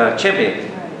champion.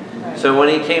 So when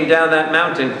he came down that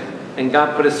mountain and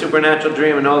God put a supernatural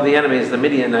dream on all the enemies, the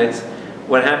Midianites,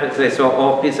 what happened? They saw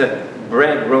all piece of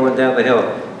bread rolling down the hill.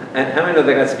 And how many know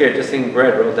they got scared just seeing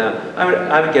bread roll down?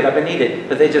 I would get up and eat it,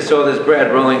 but they just saw this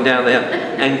bread rolling down the hill.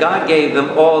 And God gave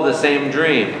them all the same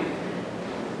dream.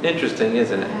 Interesting,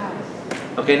 isn't it?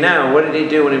 Okay, now what did he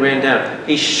do when he ran down?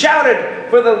 He shouted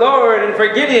for the Lord and for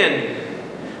Gideon.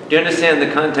 Do you understand the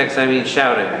context? I mean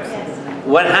shouting.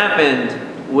 What happened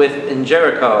in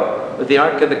Jericho with the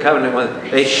Ark of the Covenant?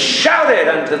 They shouted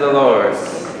unto the Lord.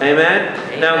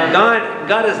 Amen? Now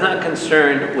God is not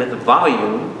concerned with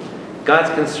volume.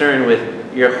 God's concerned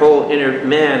with your whole inner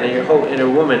man and your whole inner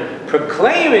woman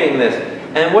proclaiming this.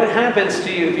 And what happens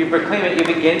to you if you proclaim it? You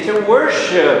begin to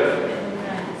worship.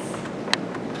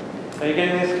 Are you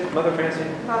getting this, Mother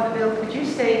Francine? Father Bill, could you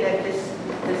say that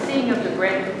the seeing of the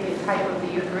bread could be a type of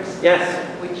the Eucharist? Yes.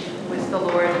 Which was the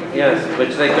Lord. Yes,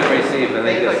 which they couldn't receive. And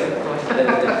They just,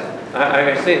 couldn't.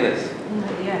 are you seeing this?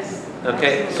 Yes.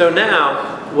 Okay, so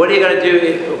now, what are you going to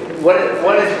do? What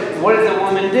did the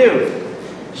woman do?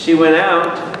 She went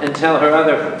out and tell her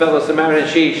other fellow Samaritan,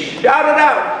 she shouted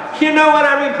out, "You know what,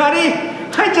 everybody?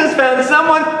 I just found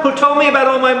someone who told me about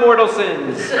all my mortal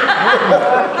sins."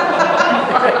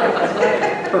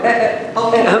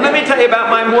 Let me tell you about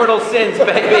my mortal sins,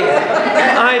 baby.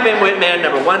 I've been with man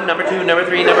number 1, number 2, number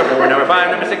 3, number 4, number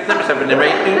 5, number 6, number 7, number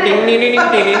 8.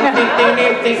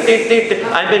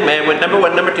 I've been man with number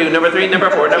 1, number 2, number 3, number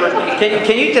 4, number.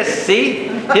 Can you just see?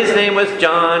 His name was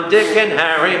John, Dick, and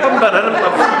Harry.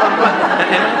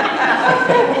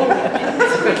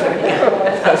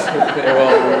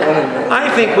 I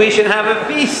think we should have a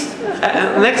feast.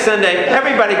 Next Sunday,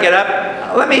 everybody get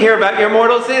up. Let me hear about your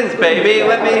mortal sins, baby.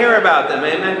 Let me hear about them.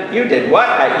 Amen. You did what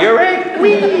at your age?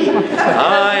 Wee.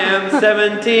 I am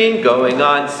 17, going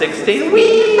on 16.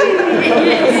 Wee.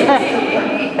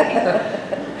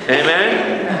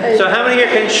 Amen. So how many here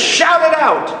can shout it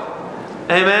out?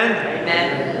 Amen.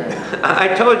 Amen. I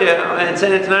told you, and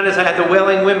said it tonight as I had the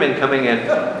wailing women coming in.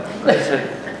 I said,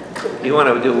 "You want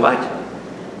to do what?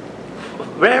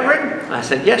 Reverend?" I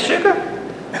said, "Yes, sugar.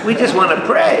 We just want to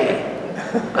pray."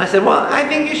 I said, "Well, I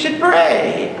think you should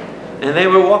pray." And they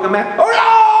were walking back, "Oh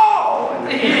no!"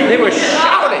 They were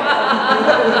shouting.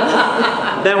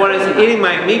 Then when I was eating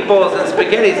my meatballs and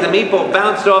spaghettis, the meatball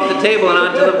bounced off the table and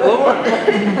onto the floor.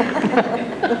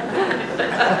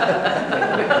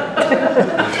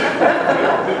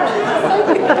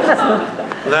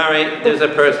 Larry, there's a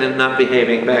person not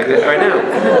behaving back there right now.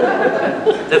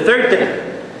 The third thing.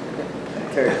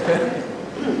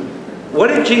 What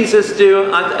did Jesus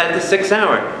do at the 6th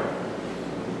hour?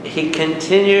 He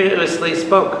continuously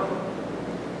spoke.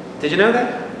 Did you know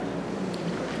that?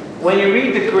 When you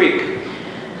read the Greek,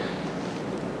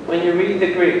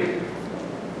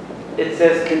 it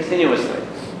says continuously.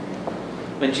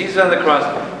 When Jesus on the cross,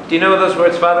 do you know those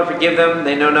words, "Father, forgive them,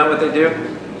 they know not what they do"?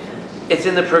 It's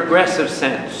in the progressive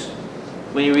sense.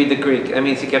 When you read the Greek, that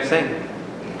means he kept saying it.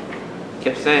 He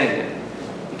kept saying it.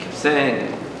 He kept saying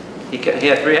it. He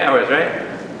had 3 hours, right?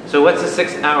 So what's the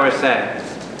 6th hour say?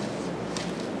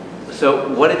 So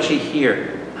what did she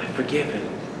hear? "I'm forgiven.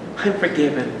 I'm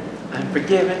forgiven. I'm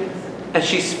forgiven." And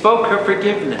she spoke her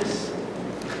forgiveness.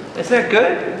 Is that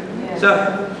good? Yes.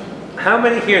 So how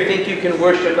many here think you can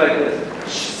worship like this?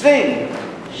 Sing,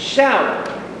 shout,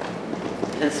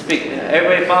 and speak.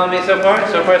 Everybody follow me so far?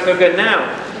 So far, so good. Now,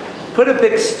 put a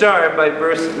big star by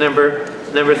verse number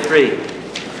 3.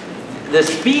 The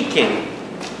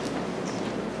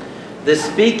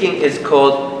speaking is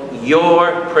called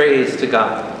your praise to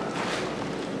God.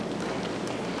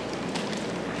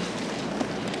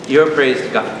 Your praise to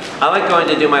God. I like going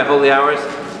to do my holy hours,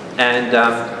 and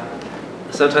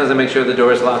sometimes I make sure the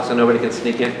door is locked so nobody can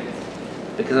sneak in,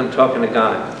 because I'm talking to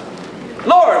God.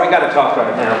 Lord, we got to talk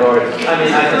right now, Lord. I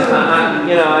mean,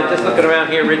 I'm just looking around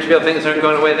here. Ridgefield, things aren't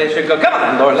going the way they should go. Come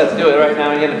on, Lord, let's do it right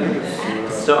now.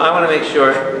 So I want to make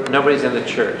sure nobody's in the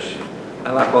church.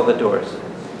 I lock all the doors.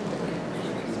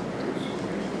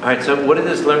 All right. So what did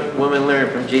this woman learn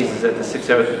from Jesus at the 6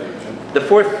 hours? The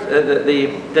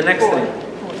next thing.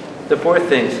 The fourth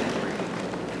thing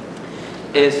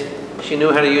is she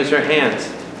knew how to use her hands.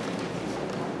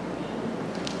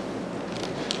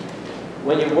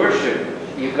 When you worship,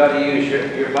 you've got to use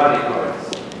your body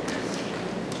parts.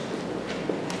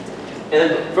 In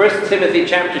 1 Timothy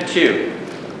chapter 2,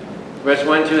 verse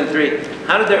 1, 2, and 3,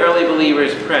 how did the early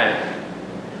believers pray?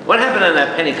 What happened on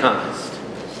that Pentecost?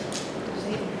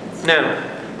 Now,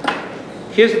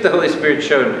 here's what the Holy Spirit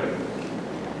showed me.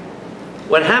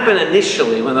 What happened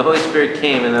initially when the Holy Spirit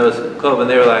came and those cloven,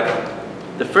 they were like,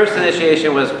 the first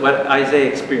initiation was what Isaiah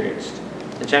experienced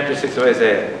in chapter 6 of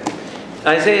Isaiah.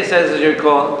 Isaiah says, as you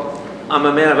recall, I'm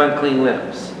a man of unclean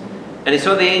lips. And he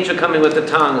saw the angel coming with the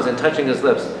tongues and touching his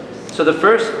lips. So the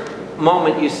first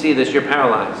moment you see this, you're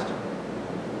paralyzed.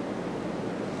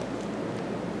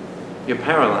 You're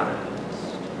paralyzed.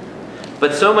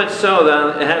 But so much so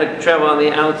that it had to travel on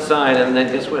the outside, and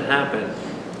then guess what happened?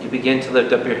 You begin to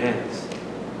lift up your hands.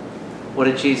 What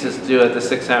did Jesus do at the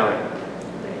 6th hour?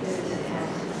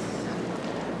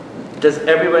 Does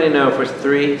everybody know for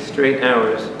 3 straight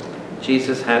hours,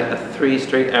 Jesus had a 3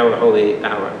 straight hour holy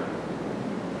hour?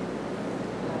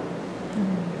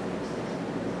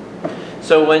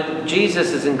 So when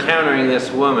Jesus is encountering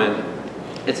this woman,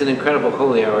 it's an incredible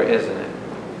holy hour, isn't it?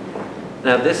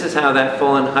 Now this is how that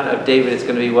fallen hut of David is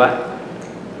going to be what?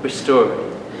 Restored.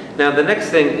 Now the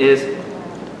next thing is,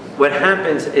 what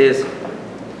happens is,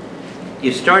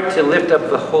 you start to lift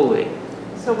up the holy.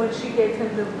 So when she gave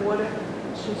him the water,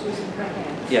 she was using her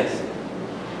hands? Yes.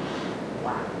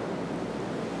 Wow.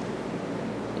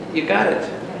 You got it.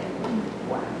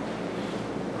 Wow.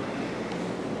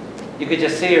 You could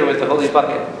just see her with the holy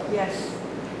bucket. Yes.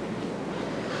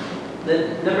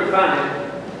 Then number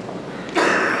 5.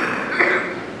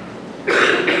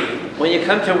 When you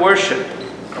come to worship,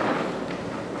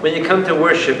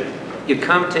 you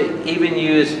come to even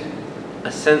use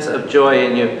a sense of joy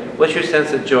in you. What's your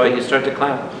sense of joy? You start to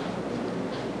clap.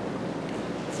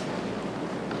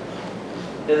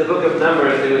 In the book of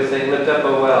Numbers, they were saying, lift up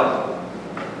a well.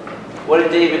 What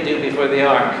did David do before the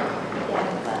ark?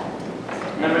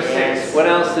 Number 6. What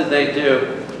else did they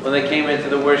do when they came into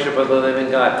the worship of the living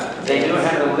God? They knew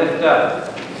how to lift up.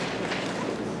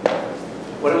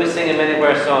 What do we sing in many of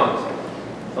our songs?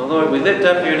 Oh Lord, we lift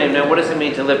up your name. Now what does it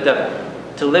mean to lift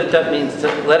up? To lift up means to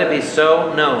let it be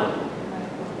so known.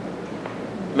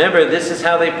 Remember, this is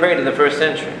how they prayed in the 1st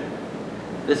century.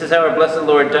 This is how our blessed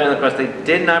Lord died on the cross. They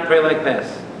did not pray like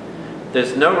this.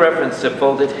 There's no reference to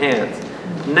folded hands.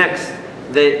 Next,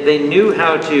 they knew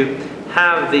how to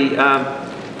have the,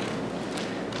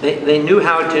 they knew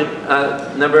how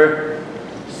to, number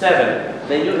 7,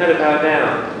 they knew how to bow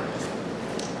down.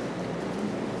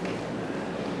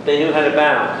 They knew how to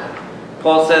bow.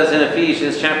 Paul says in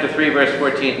Ephesians chapter 3, verse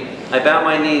 14, I bow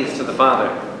my knees to the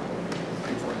Father.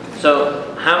 So,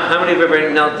 how many have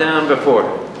ever knelt down before?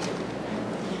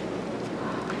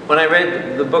 When I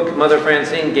read the book Mother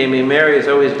Francine gave me, Mary is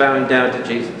always bowing down to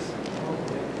Jesus.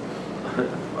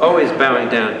 Always bowing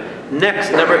down.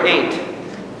 Next, number 8,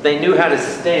 they knew how to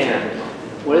stand.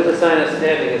 What is the sign of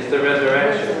standing? It's the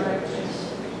resurrection.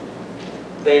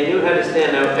 They knew how to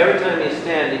stand. Now, every time you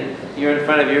stand, you're in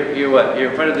front of you're what?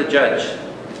 You're in front of the judge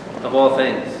of all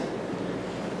things.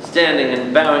 Standing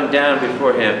and bowing down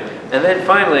before him. And then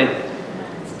finally,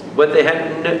 what they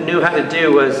knew how to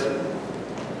do was,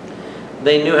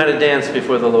 they knew how to dance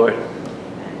before the Lord.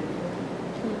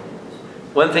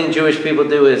 One thing Jewish people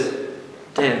do is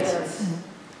dance.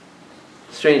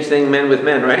 Strange thing, men with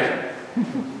men, right?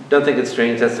 Don't think it's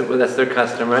strange, that's their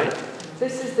custom, right?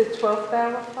 This is the 12th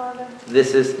hour, Father?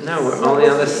 This is, no, we're only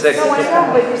on the 6th. No, I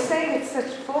know, but you're saying it's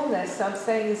such fullness. I'm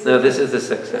saying it's... No, this is the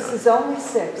 6th This hour. is only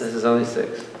 6. This is only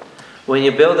 6. When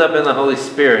you build up in the Holy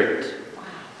Spirit,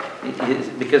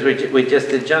 because we just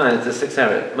did John, it's the 6th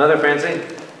hour. Mother Francine?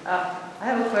 I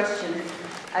have a question.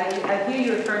 I hear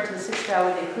you referring to the 6th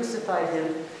hour, they crucified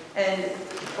him, and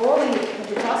all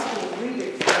the gospel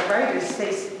writers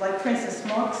say, like for instance,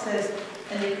 Mark says,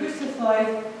 and they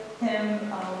crucified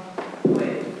him,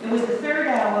 it was the 3rd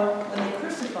hour when they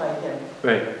crucified him.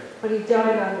 Right. But he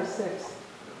died on the 6th.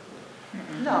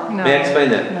 No. May I explain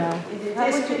that? No.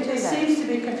 There seems to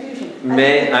be confusion.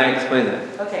 May I explain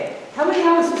that? Okay. How many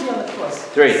hours was he on the cross?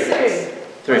 3. 6.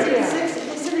 3. Was it 6?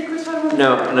 Isn't it crucified on the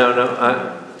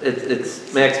No.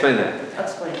 It's. May I explain that?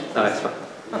 Explain it. Oh, it's fine.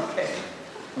 Okay.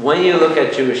 When you look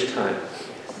at Jewish time,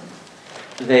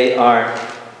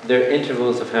 they're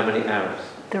intervals of how many hours?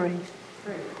 3.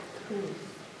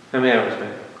 How many hours,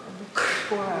 man?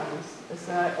 4 hours, as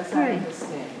I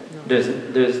understand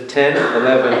it. There's 10,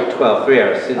 11, 12, 3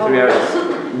 hours. See, 3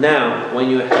 hours. Now, when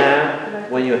you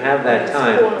have that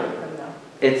time, 4 of them, though.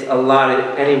 it's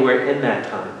allotted anywhere in that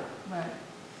time. Right.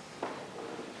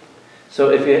 So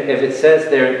if it says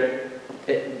there,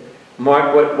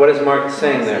 Mark, what is Mark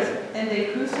saying there? And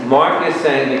they crucified. Mark is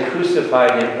saying they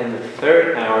crucified him in the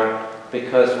 3rd hour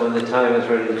because when the time is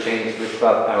ready to change to the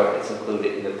 12th hour, it's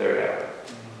included in the 3rd hour.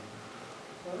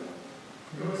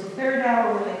 It was the 3rd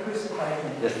hour when they crucified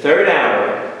him. The 3rd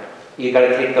hour, you got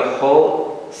to take the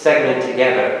whole segment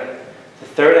together. The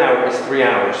 3rd hour is 3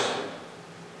 hours.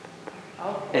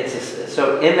 Okay.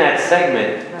 So in that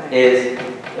segment is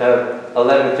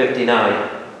 11:59.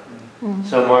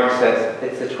 So Mark says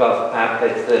it's the 12th hour,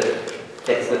 it's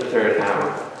the third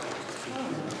hour.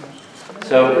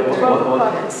 So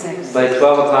by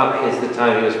 12 o'clock is the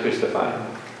time he was crucified.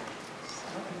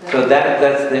 So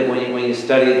that's when you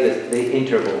study the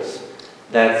intervals.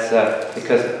 That's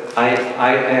because I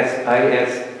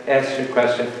asked you a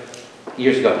question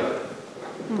years ago.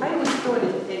 I always thought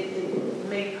it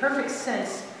made perfect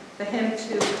sense for him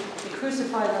to be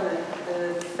crucified on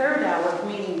the third hour,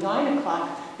 meaning 9 o'clock,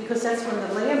 because that's when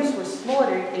the lambs were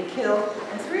slaughtered and killed,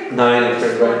 and 3 o'clock 9 were and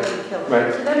 3, slaughtered and killed.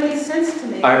 right. So that made sense to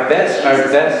me. Our best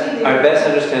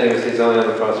understanding was he's only on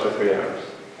the cross for 3 hours.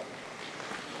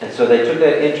 And so they took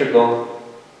that integral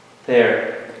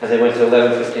there, and they went to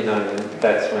 11:59, and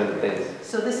that's when things.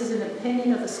 So this is an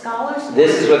opinion of the scholars?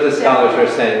 This is what the scholars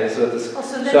are saying. This is what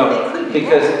So then so they could be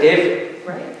because wrong, if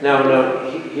right? no,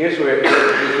 here's where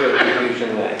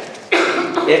confusion lay.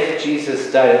 If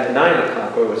Jesus died at 9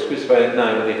 o'clock or was crucified at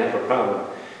 9, we'd have a problem.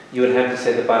 You would have to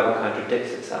say the Bible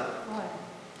contradicts itself. Why?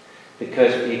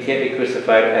 Because you can't be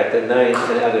crucified at the 9th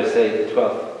and others say the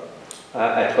 12th,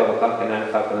 at 12 o'clock and 9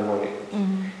 o'clock in the morning.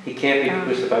 He can't be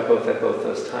crucified both at both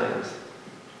those times.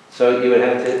 So you would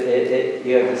have to,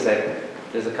 you have to say,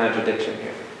 there's a contradiction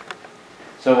here.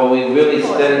 So when we really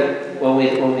study, when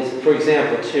we, for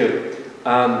example, too,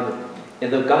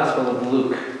 in the Gospel of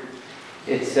Luke,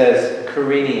 it says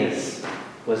Quirinius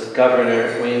was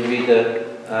governor when you read the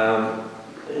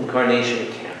incarnation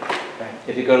account.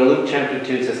 If you go to Luke chapter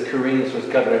 2, it says Quirinius was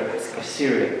governor of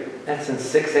Syria. That's in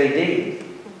 6 AD.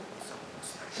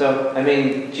 So, I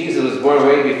mean, Jesus was born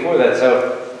way before that,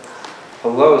 so,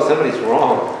 hello, somebody's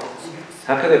wrong.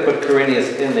 How could they put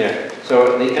Quirinius in there?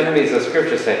 So the enemies of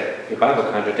Scripture say, your Bible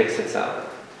contradicts itself.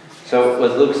 So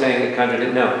was Luke saying it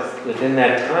contradicted? No. Within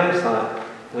that time slot,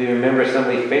 we remember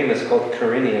somebody famous called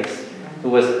Quirinius, who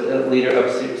was a leader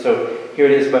of Syria. So here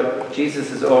it is, but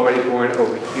Jesus is already born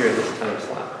over here in this time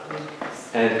slot.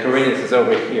 And Quirinius is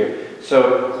over here.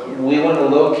 So we want to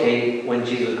locate when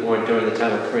Jesus was born during the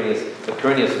time of Quirinius. But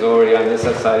Quirinius was already on this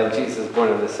side and Jesus was born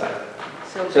on this side.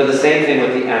 So the same thing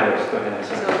with the hours. Go ahead, I'm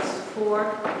sorry. So it's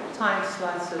 4 time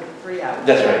slots of 3 hours.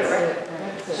 That's right.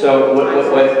 So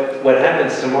what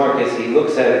happens to Mark is he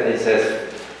looks at it and he says,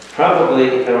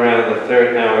 probably around the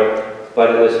 3rd hour,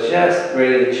 but it was just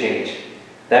ready to change.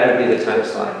 That would be the time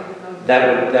slot. That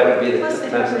would be the Plus time they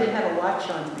probably slot. didn't have a watch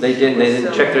on. They didn't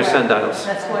So check their sundials.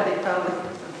 That's why they probably.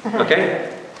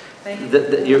 Okay?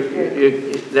 Thank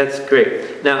you. That's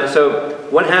great. Now, so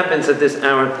what happens at this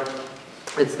hour?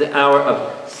 It's the hour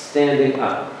of standing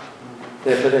up.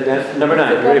 There for the number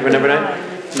 9. Ready for number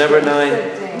 9? Number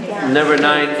 9. Number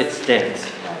 9. It stands.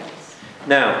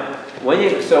 Now,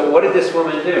 so what did this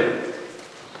woman do?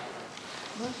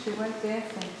 Well, she went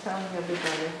dancing, telling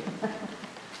everybody.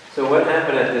 So what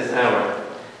happened at this hour?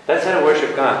 That's how to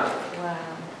worship God. Wow.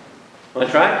 Want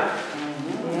to try?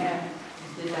 Yeah.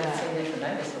 Did that say that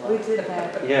tonight? We did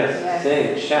that. Yes.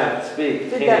 Sing, shout, speak,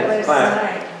 Did that dance, last clap,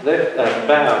 night. lift up,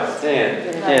 bow,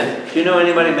 stand, dance. Do you know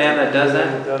anybody, man, that does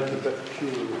that?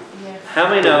 Yeah. How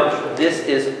many know this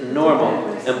is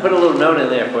normal? And put a little note in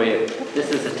there for you.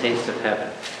 This is a taste of heaven.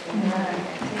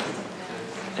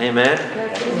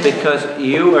 Amen? Because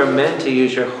you are meant to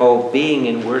use your whole being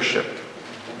in worship.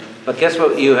 But guess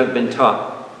what you have been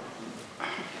taught?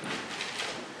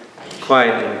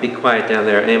 Quiet, be quiet down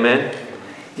there. Amen?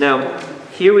 Now,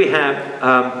 here we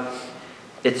have,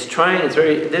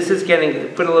 this is getting,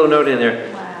 put a little note in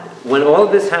there. When all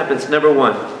of this happens, number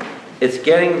 1, it's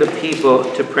getting the people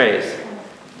to praise.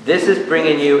 This is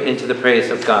bringing you into the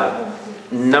praise of God.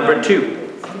 Number 2,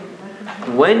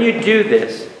 when you do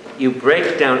this, you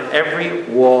break down every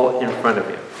wall in front of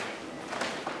you.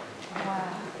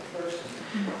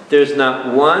 There's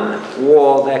not one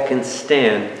wall that can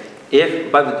stand.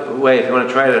 By the way, if you want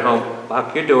to try it at home,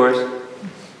 lock your doors.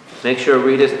 Make sure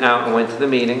Rita's out and went to the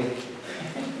meeting.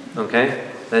 Okay?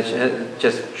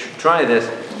 Just try this.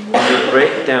 You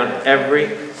break down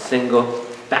every single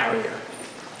barrier.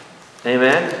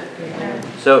 Amen?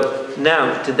 So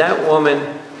now, did that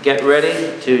woman get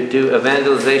ready to do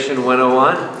Evangelization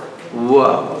 101?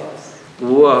 Whoa.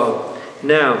 Whoa.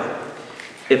 Now,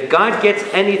 if God gets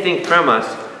anything from us,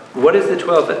 what is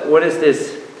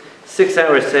this 6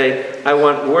 hours say? I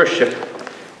want worship.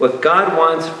 What God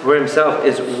wants for himself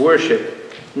is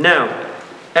worship. Now,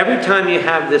 every time you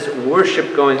have this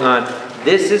worship going on,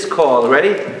 this is called,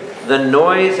 ready? The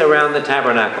noise around the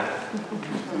tabernacle.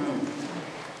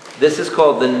 This is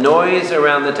called the noise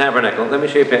around the tabernacle. Let me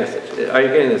show you a passage. Are you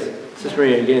getting this? Sister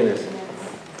Maria, are you getting this?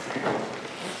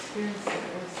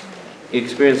 You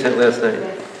experienced it last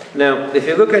night. Now, if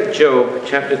you look at Job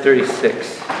chapter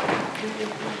 36.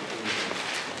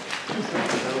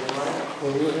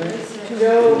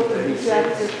 Job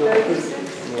chapter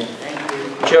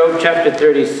 36. Job chapter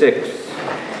 36.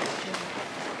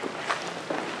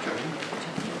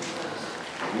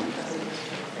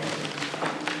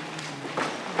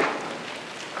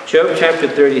 Job chapter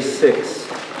 36.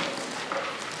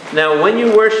 Now, when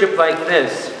you worship like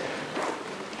this,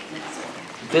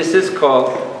 this is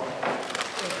called,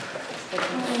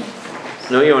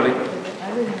 no yawning.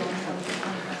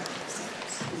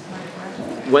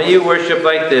 When you worship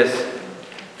like this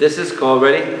is called,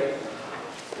 ready?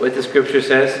 What the scripture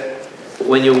says?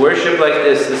 When you worship like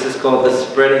this is called the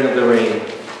spreading of the rain.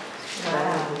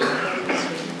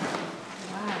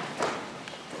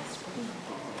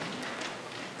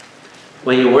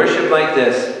 When you worship like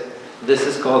this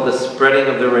is called the spreading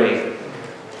of the rain.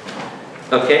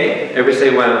 Okay? Everybody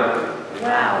say wow.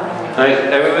 Wow. All right,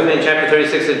 everyone with me in chapter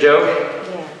 36 of Job?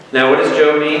 Yeah. Now, what does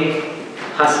Job mean?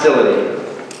 Hostility.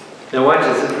 Now watch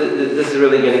this. This is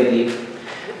really getting deep.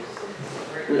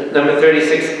 Number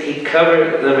 36, he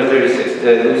covered, number 36,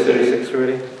 did I lose 36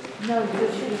 already?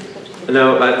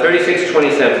 No, 36,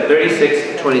 27.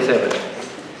 36, 27.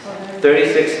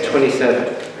 36,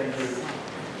 27.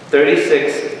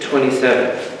 36,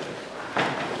 27.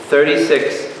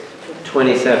 36,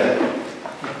 27.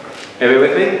 Everybody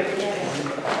with me?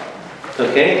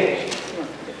 Okay.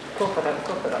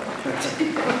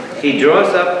 He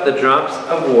draws up the drops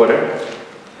of water.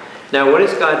 Now what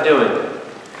is God doing?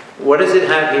 What does it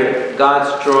have here?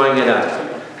 God's drawing it up.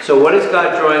 So what is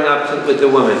God drawing up with the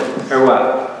woman? Her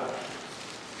what?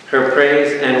 Her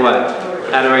praise and what?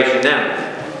 Adoration. Now,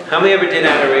 how many ever did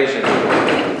adoration?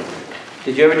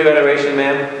 Did you ever do adoration,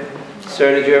 ma'am?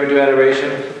 Sir, did you ever do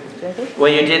adoration?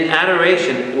 When you did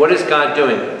adoration, what is God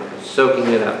doing?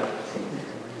 Soaking it up.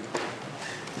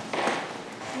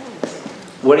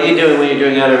 What are you doing when you're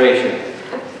doing adoration?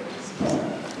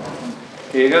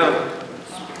 Here you go.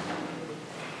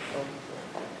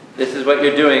 This is what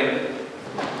you're doing.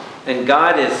 And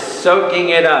God is soaking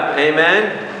it up.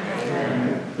 Amen?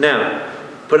 Amen. Now,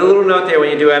 put a little note there when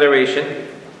you do adoration.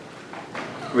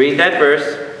 Read that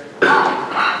verse.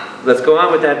 Let's go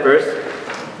on with that verse.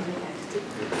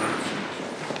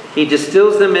 He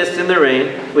distills the mist and the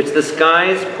rain, which the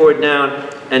skies pour down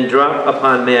and drop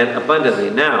upon man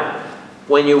abundantly. Now,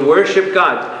 when you worship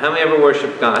God, how many ever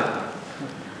worship God?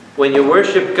 When you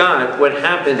worship God, what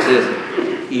happens is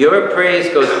your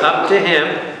praise goes up to Him,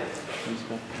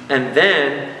 and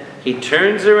then He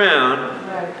turns around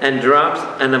and drops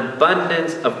an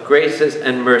abundance of graces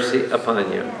and mercy upon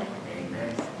you.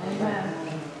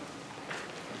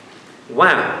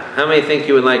 Wow, how many think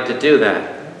you would like to do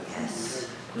that?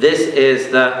 This is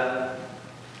the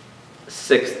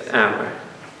 6th hour.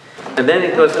 And then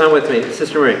it goes on with me,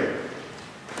 Sister Marie.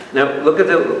 Now look at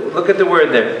the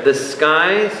word there. The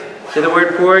skies, see the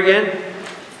word pour again?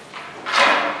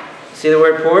 See the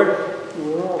word pour?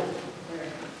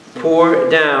 Pour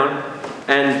down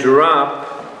and drop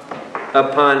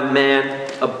upon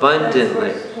man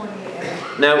abundantly.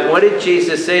 Now what did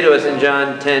Jesus say to us in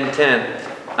John 10:10?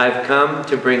 I've come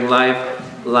to bring life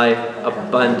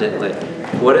abundantly.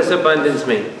 What does abundance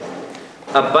mean?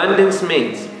 Abundance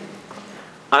means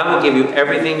I will give you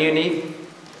everything you need,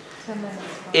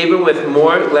 even with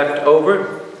more left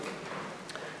over,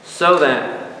 so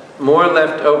that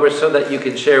you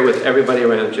can share with everybody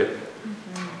around you.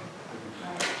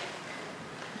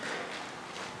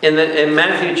 In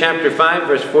Matthew chapter 5,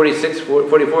 verse 46,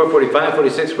 44, 45,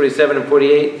 46, 47, and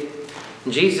 48,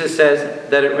 Jesus says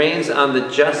that it rains on the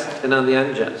just and on the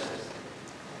unjust.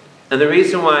 And the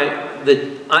reason why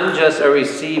the unjust are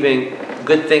receiving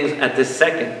good things at this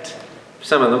second,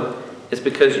 some of them, is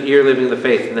because you're living the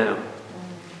faith now.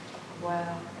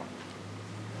 Wow.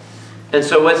 And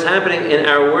so what's happening in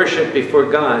our worship before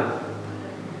God,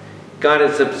 God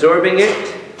is absorbing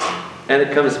it, and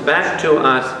it comes back to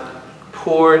us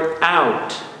poured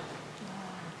out.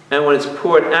 And when it's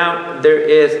poured out, there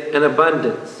is an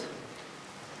abundance.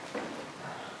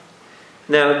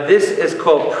 Now this is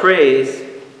called praise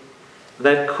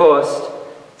that costs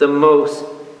the most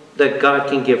that God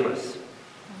can give us.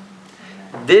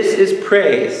 This is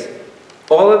praise.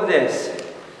 All of this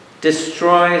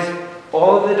destroys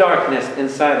all of the darkness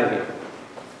inside of you.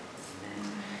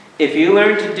 If you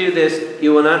learn to do this,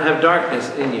 you will not have darkness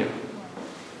in you.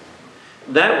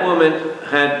 That woman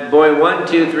had boy 1,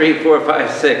 2, 3, 4,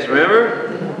 5, 6. Remember?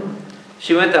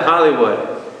 She went to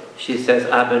Hollywood. She says,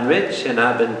 I've been rich and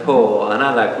I've been poor, and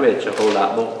I like rich a whole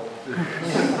lot more.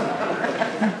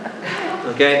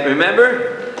 Okay,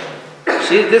 remember?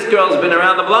 This girl's been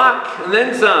around the block and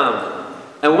then some.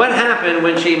 And what happened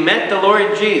when she met the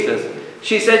Lord Jesus?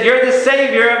 She said, "You're the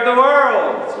Savior of the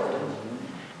world."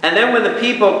 And then when the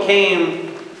people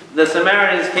came, the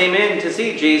Samaritans came in to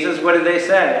see Jesus, what did they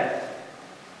say?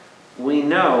 "We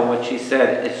know what she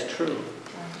said is true."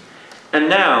 And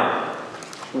now,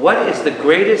 what is the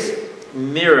greatest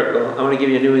miracle? I want to give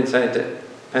you a new insight into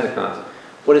Pentecost.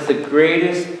 What is the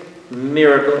greatest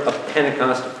miracle of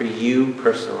Pentecost for you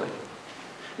personally?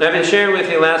 Now, I've been sharing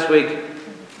with you last week,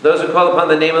 those who call upon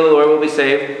the name of the Lord will be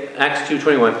saved, Acts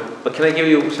 2:21. But can I give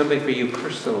you something for you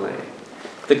personally?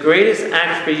 The greatest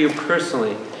act for you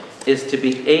personally is to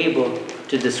be able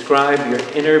to describe your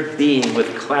inner being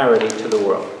with clarity to the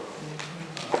world.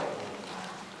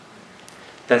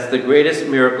 That's the greatest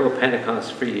miracle of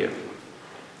Pentecost for you.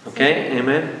 Okay?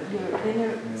 Amen?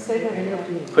 Say that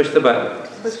again. Push the button.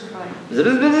 Push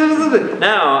the button.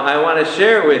 Now, I want to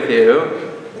share with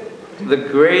you the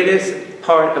greatest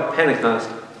part of Pentecost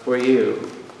for you.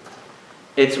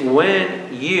 It's when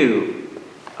you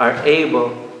are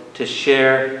able to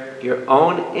share your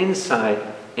own insight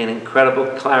in incredible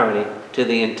clarity to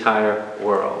the entire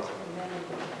world.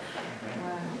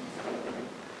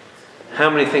 How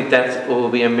many think that will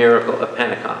be a miracle of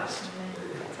Pentecost?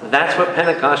 That's what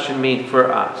Pentecost should mean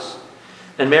for us.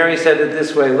 And Mary said it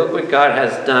this way, "Look what God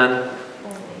has done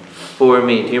for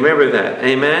me." Do you remember that?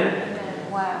 Amen?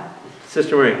 Wow.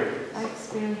 Sister Marie. I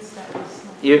experienced that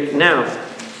recently. Now,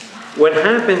 what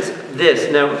happens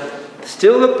now,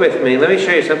 still look with me. Let me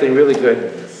show you something really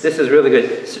good. This is really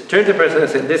good. Turn to the person and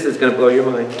say, "This is going to blow your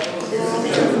mind."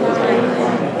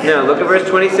 Now, look at verse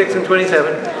 26 and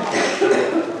 27.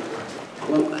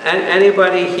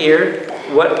 Anybody here?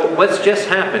 What's just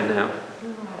happened now?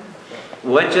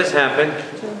 What just happened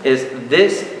is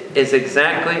this is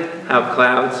exactly how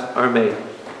clouds are made.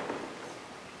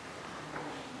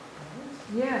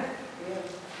 Yeah.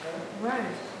 Right.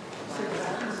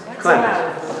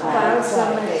 Clouds. Clouds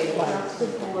are made. That's the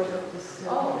board of the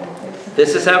stone.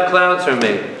 This is how clouds are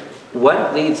made.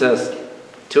 What leads us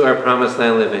to our promised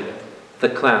land living? The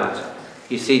clouds.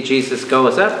 You see, Jesus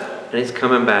goes up and he's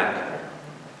coming back.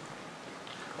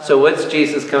 So what's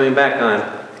Jesus coming back on?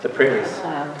 The prayers.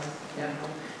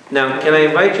 Now, can I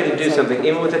invite you to do something,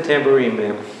 even with a tambourine,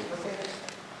 ma'am?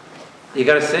 You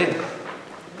got to sing.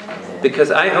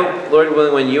 Because I hope, Lord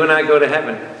willing, when you and I go to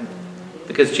heaven,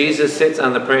 because Jesus sits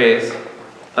on the praise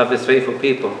of his faithful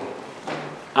people,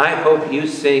 I hope you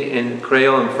sing in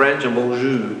Creole and French and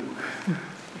Bonjour,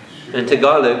 and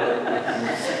Tagalog,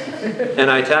 and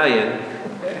Italian.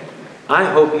 I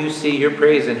hope you see your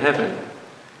praise in heaven.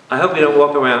 I hope you don't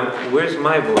walk around, "Where's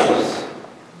my voice?"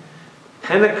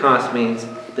 Pentecost means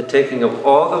the taking of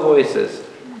all the voices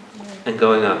and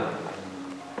going up.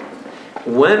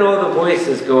 When all the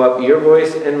voices go up, your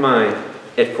voice and mine,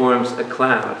 it forms a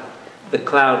cloud. The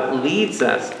cloud leads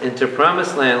us into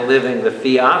promised land living, the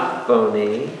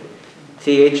theophany,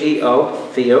 T-H-E-O,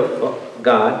 theo,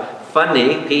 God,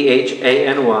 phany,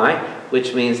 P-H-A-N-Y,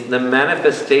 which means the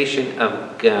manifestation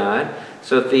of God.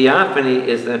 So theophany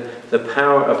is the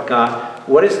power of God.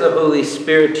 What is the Holy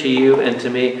Spirit to you and to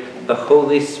me? The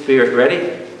Holy Spirit, ready,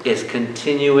 is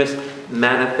continuous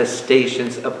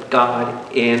manifestations of God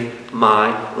in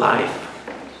my life.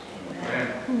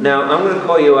 Now, I'm going to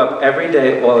call you up every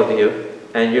day, all of you,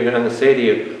 and you're going to say to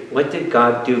you, "What did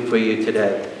God do for you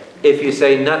today?" If you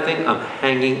say nothing, I'm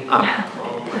hanging up.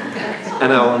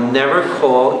 And I will never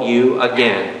call you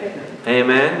again.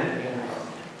 Amen?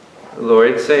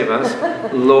 Lord, save us.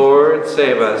 Lord,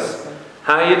 save us.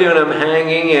 How you doing? I'm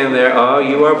hanging in there. Oh,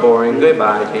 you are boring.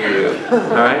 Goodbye to you.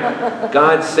 All right?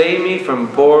 God, save me from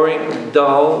boring,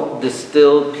 dull,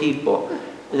 distilled people.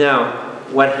 Now,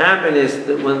 what happened is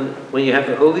that when you have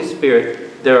the Holy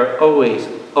Spirit, there are always,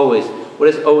 what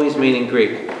does always mean in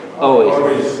Greek?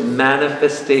 Always.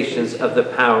 Manifestations of the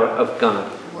power of God.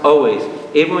 Always.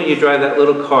 Even when you drive that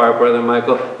little car, Brother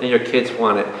Michael, and your kids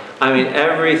want it. I mean,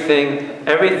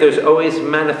 there's always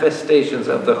manifestations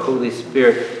of the Holy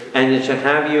Spirit. And it should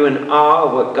have you in awe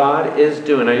of what God is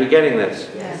doing. Are you getting this?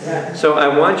 Yes. So I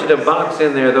want you to box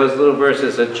in there those little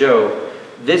verses of Job.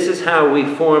 This is how we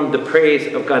form the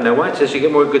praise of God. Now watch this, you get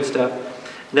more good stuff.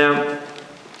 Now,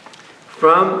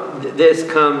 from this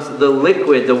comes the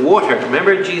liquid, the water.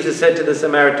 Remember Jesus said to the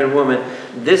Samaritan woman,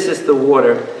 "This is the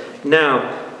water."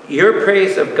 Now, your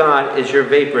praise of God is your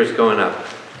vapors going up.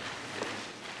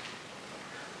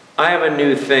 I have a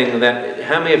new thing that,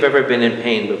 how many have ever been in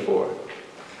pain before?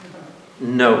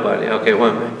 Nobody. Okay,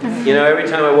 one minute. You know, every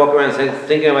time I walk around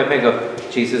thinking of my pain, I go,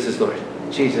 "Jesus is Lord.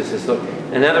 Jesus is Lord."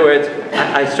 In other words,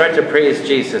 I start to praise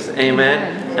Jesus.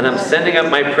 Amen? And I'm sending up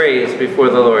my praise before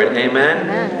the Lord.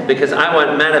 Amen? Because I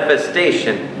want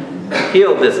manifestation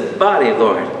Heal this body,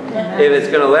 Lord. If it's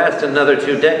going to last another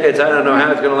 2 decades, I don't know how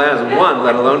it's going to last 1,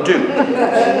 let alone 2.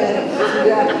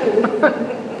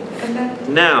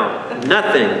 Now,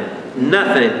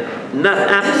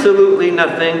 absolutely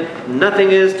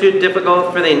nothing is too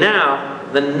difficult for thee. Now,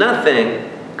 the nothing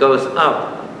goes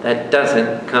up that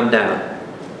doesn't come down.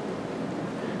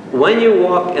 When you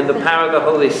walk in the power of the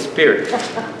Holy Spirit,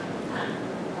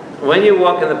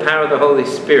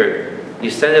 you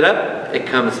send it up, it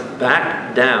comes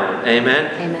back down.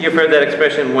 Amen? Amen. You've heard that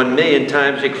expression 1,000,000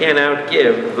 times. You can't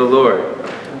outgive the Lord.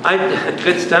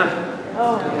 Good stuff.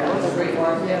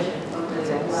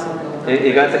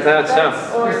 You got the cloud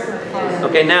stuff?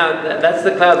 Okay, now that's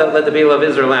the cloud that led the people of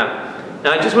Israel out.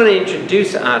 Now I just want to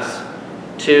introduce us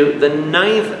to the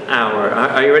 9th hour.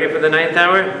 Are you ready for the 9th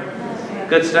hour?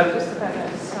 Good stuff?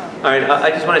 All right,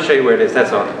 I just want to show you where it is,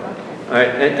 that's all. All right,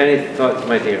 any thoughts,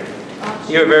 my dear?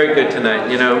 You're very good tonight.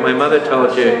 You know, my mother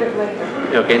told you.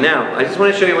 Okay, now, I just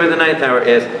want to show you where the 9th hour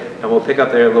is, and we'll pick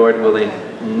up there, Lord willing,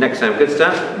 next time. Good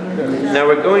stuff? Now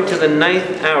we're going to the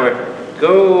 9th hour.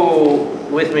 Go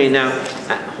with me now.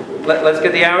 Let's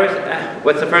get the hours.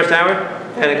 What's the first hour?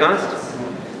 Pentecost.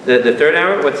 The 3rd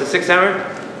hour? What's the 6th hour?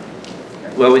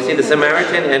 Well, we see the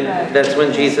Samaritan, and that's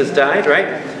when Jesus died,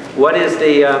 right? What is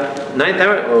the 9th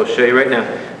hour? We'll show you right now.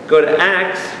 Go to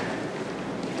Acts.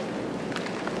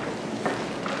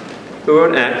 Who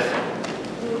wrote Acts?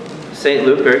 St.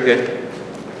 Luke, very good.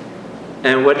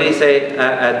 And what did he say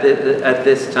at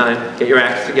this time? Get your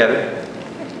acts together.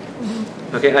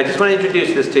 Okay, I just want to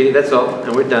introduce this to you, that's all,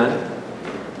 and we're done.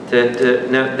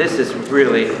 Now, this is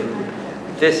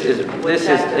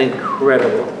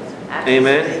incredible.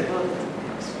 Amen?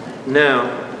 Now,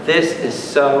 this is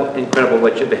so incredible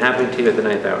what should be happening to you at the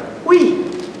 9th hour.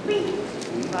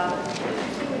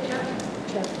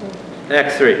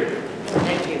 Acts 3.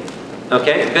 Thank you.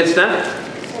 Okay, good stuff?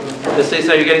 Let's see,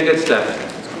 so you're getting good stuff.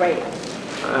 It's great.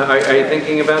 Are you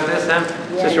thinking about this now?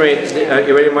 Yeah. Sister Marie, are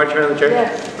you ready to march around the church?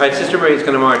 Yes. All right, Sister Marie's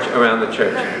going to march around the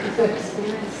church.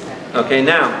 Okay,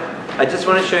 now, I just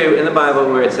want to show you in the Bible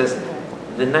where it says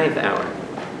the 9th hour.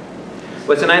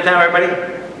 What's the 9th hour, everybody?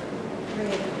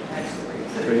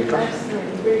 3 o'clock.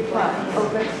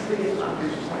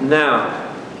 Now,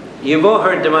 you've all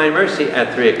heard Divine Mercy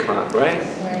at 3 o'clock, right?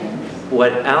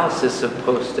 What else is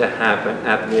supposed to happen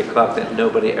at 3 o'clock that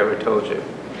nobody ever told you?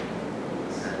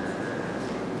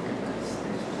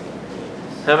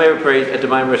 How many ever prayed at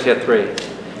Divine Mercy at 3?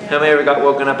 How many ever got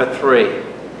woken up at 3?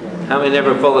 How many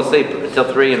never fall asleep until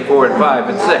 3 and 4 and 5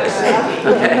 and 6?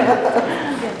 Okay.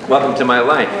 Welcome to my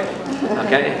life.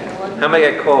 Okay. How many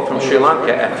got called from Sri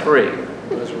Lanka at 3?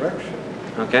 Resurrection.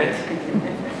 Okay.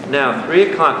 Now 3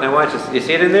 o'clock. Now watch this. You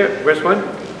see it in there? Verse 1.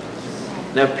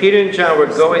 Now Peter and John were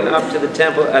going up to the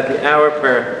temple at the hour of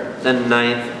prayer, the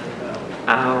 9th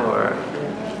hour.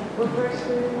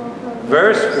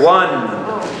 Verse 1.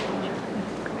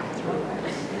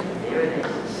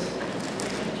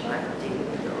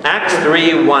 Acts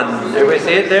 3:1. Everybody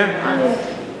see it there?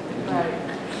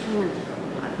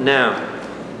 Now,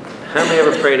 how many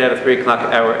ever prayed at a 3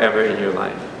 o'clock hour ever in your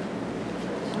life?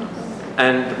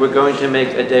 And we're going to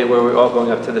make a day where we're all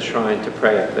going up to the shrine to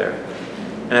pray up there.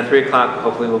 And at 3 o'clock,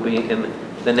 hopefully we'll be in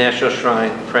the National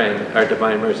Shrine praying our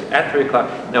Divine Mercy. At 3 o'clock.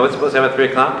 Now what's supposed to have at 3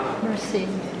 o'clock? Mercy.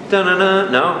 No,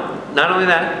 not only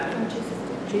that.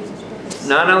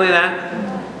 Not only that.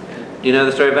 Do you know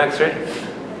the story of Acts 3?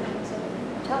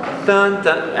 Dun,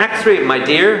 dun. Acts 3, my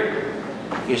dear.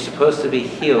 You're supposed to be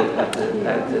healed at the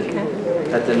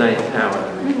 9th hour.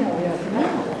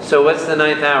 So what's the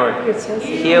 9th hour?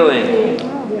 Healing.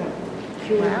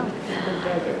 Wow.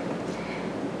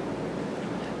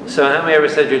 So how many ever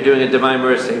said you're doing a Divine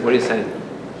Mercy? What are you saying?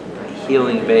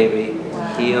 Healing, baby.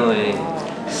 Healing.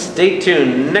 Stay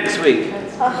tuned next week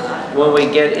when we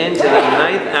get into the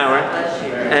 9th hour,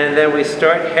 and then we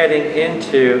start heading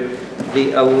into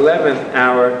the 11th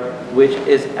hour, which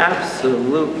is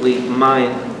absolutely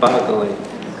mind-boggling.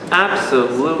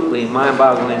 Absolutely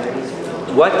mind-boggling.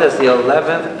 What does the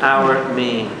 11th hour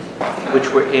mean, which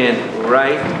we're in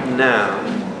right now?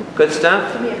 Good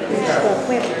stuff?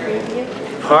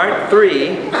 Part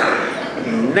 3,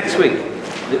 next week.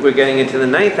 We're getting into the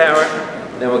 9th hour,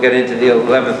 then we'll get into the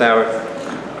 11th hour,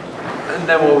 and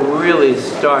then we'll really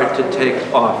start to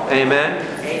take off. Amen?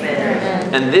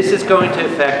 Amen. And this is going to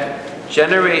affect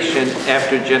generation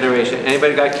after generation.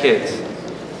 Anybody got kids?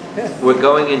 We're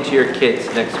going into your kids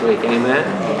next week. Amen?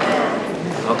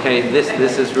 Okay,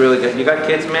 this is really good. You got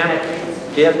kids, ma'am?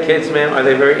 Do you have kids, ma'am? Are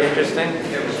they very interesting?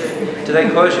 Do they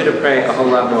cause you to pray a whole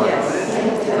lot more?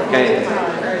 Okay.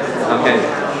 Okay.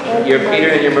 Your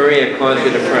Peter and your Maria cause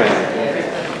you to pray.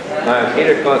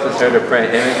 Peter causes her to pray.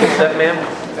 Any good stuff, ma'am?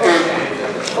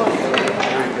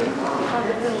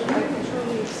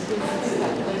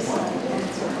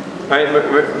 All right,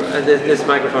 this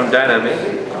microphone died on me.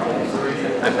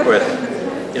 Of course.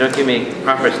 You don't give me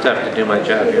proper stuff to do my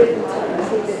job here.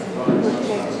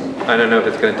 I don't know if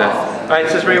it's going to die. All right,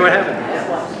 Sister Marie, what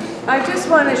happened? I just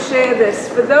want to share this.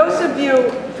 For those of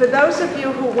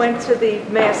you who went to the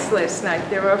Mass last night,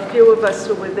 there are a few of us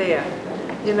who were there.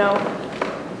 You know,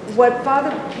 what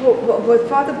Father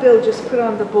Bill just put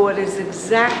on the board is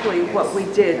exactly what we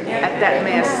did at that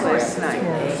Mass last night.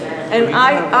 And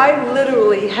I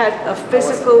literally had a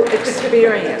physical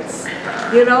experience.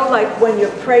 You know, like when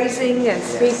you're praising and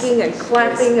speaking and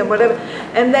clapping and whatever.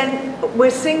 And then we're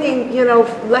singing, you know,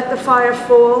 Let the Fire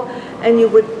Fall, and you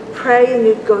would pray and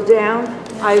you'd go down.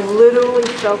 I literally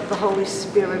felt the Holy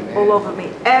Spirit all over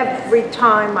me every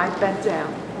time I bent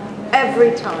down.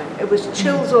 Every time. It was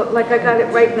chills, like I got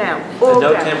it right now. All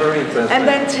no down. tambourines. And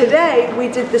then today, we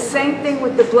did the same thing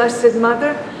with the Blessed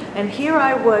Mother, and here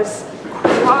I was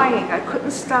crying. I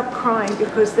couldn't stop crying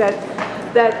because that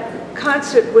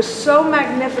concert was so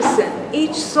magnificent.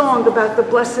 Each song about the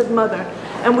Blessed Mother,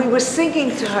 and we were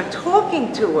singing to her,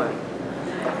 talking to her,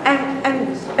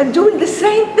 and doing the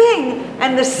same thing,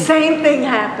 and the same thing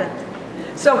happened.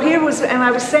 So here was, and I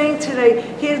was saying today,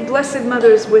 here Blessed Mother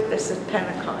is with us at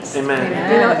Pentecost. Amen.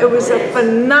 You know, it was a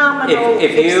phenomenal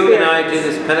If you and I do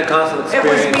this Pentecostal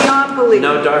experience, it was beyond belief.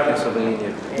 No darkness will be in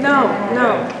you. No.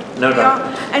 No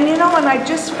darkness. And you know, and I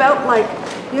just felt like,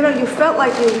 you know, you felt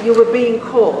like you were being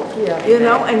called, you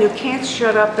know, and you can't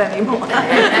shut up anymore.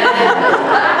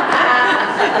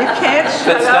 You can't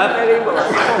shut up anymore.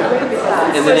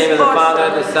 In the name of the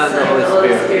Father, the Son, and the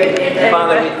Holy Spirit.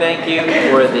 Father, we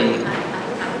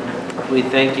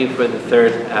thank you for the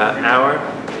third hour.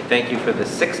 We thank you for the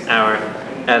 6th hour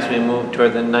as we move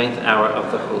toward the 9th hour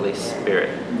of the Holy Spirit.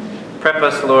 Prep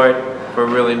us, Lord, for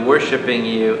really worshiping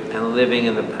you and living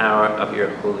in the power of your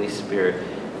Holy Spirit.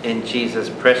 In Jesus'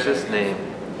 precious name,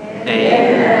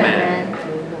 amen.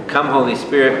 Come, Holy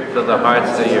Spirit, fill the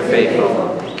hearts of your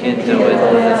faithful. Kindle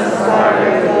within us the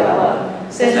fire of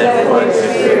love. Send forth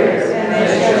your Spirit, and they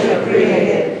shall be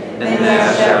created, and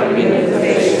thou shalt renew the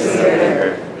face of the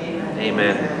earth.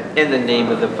 Amen. In the name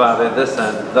of the Father, the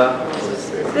Son, the Holy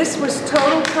Spirit. This was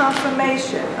total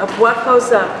confirmation of what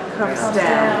goes up comes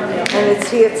down, and it's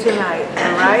here tonight.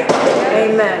 All right?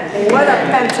 Amen. What a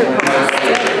Pentecost!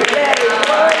 Yay!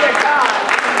 Glory to God.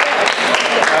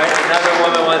 All right, another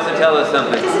woman wants to tell us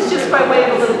something. This is just by way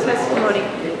of a little testimony.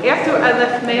 After I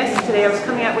left Mass today, I was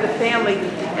coming out with a family,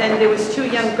 and there was 2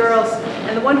 young girls,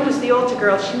 and the one who was the altar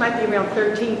girl, she might be around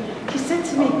 13, she said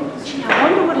to me, gee, I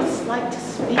wonder what it's like to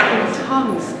speak in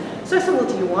tongues. So I said, well,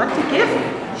 do you want to give?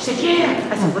 She said, yeah.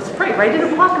 I said, let's pray right in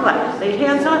the parking lot. Laid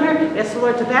hands on her, asked the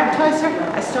Lord to baptize her.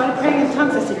 I started praying in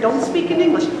tongues. I said, don't speak in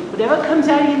English. Whatever comes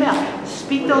out of your mouth,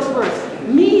 speak those words.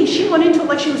 Me, she went into it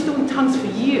like she was doing tongues for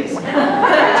years.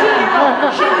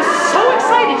 13-year-old, she was so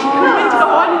excited, she couldn't wait to go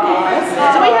on and on.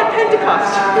 So we had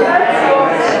Pentecost.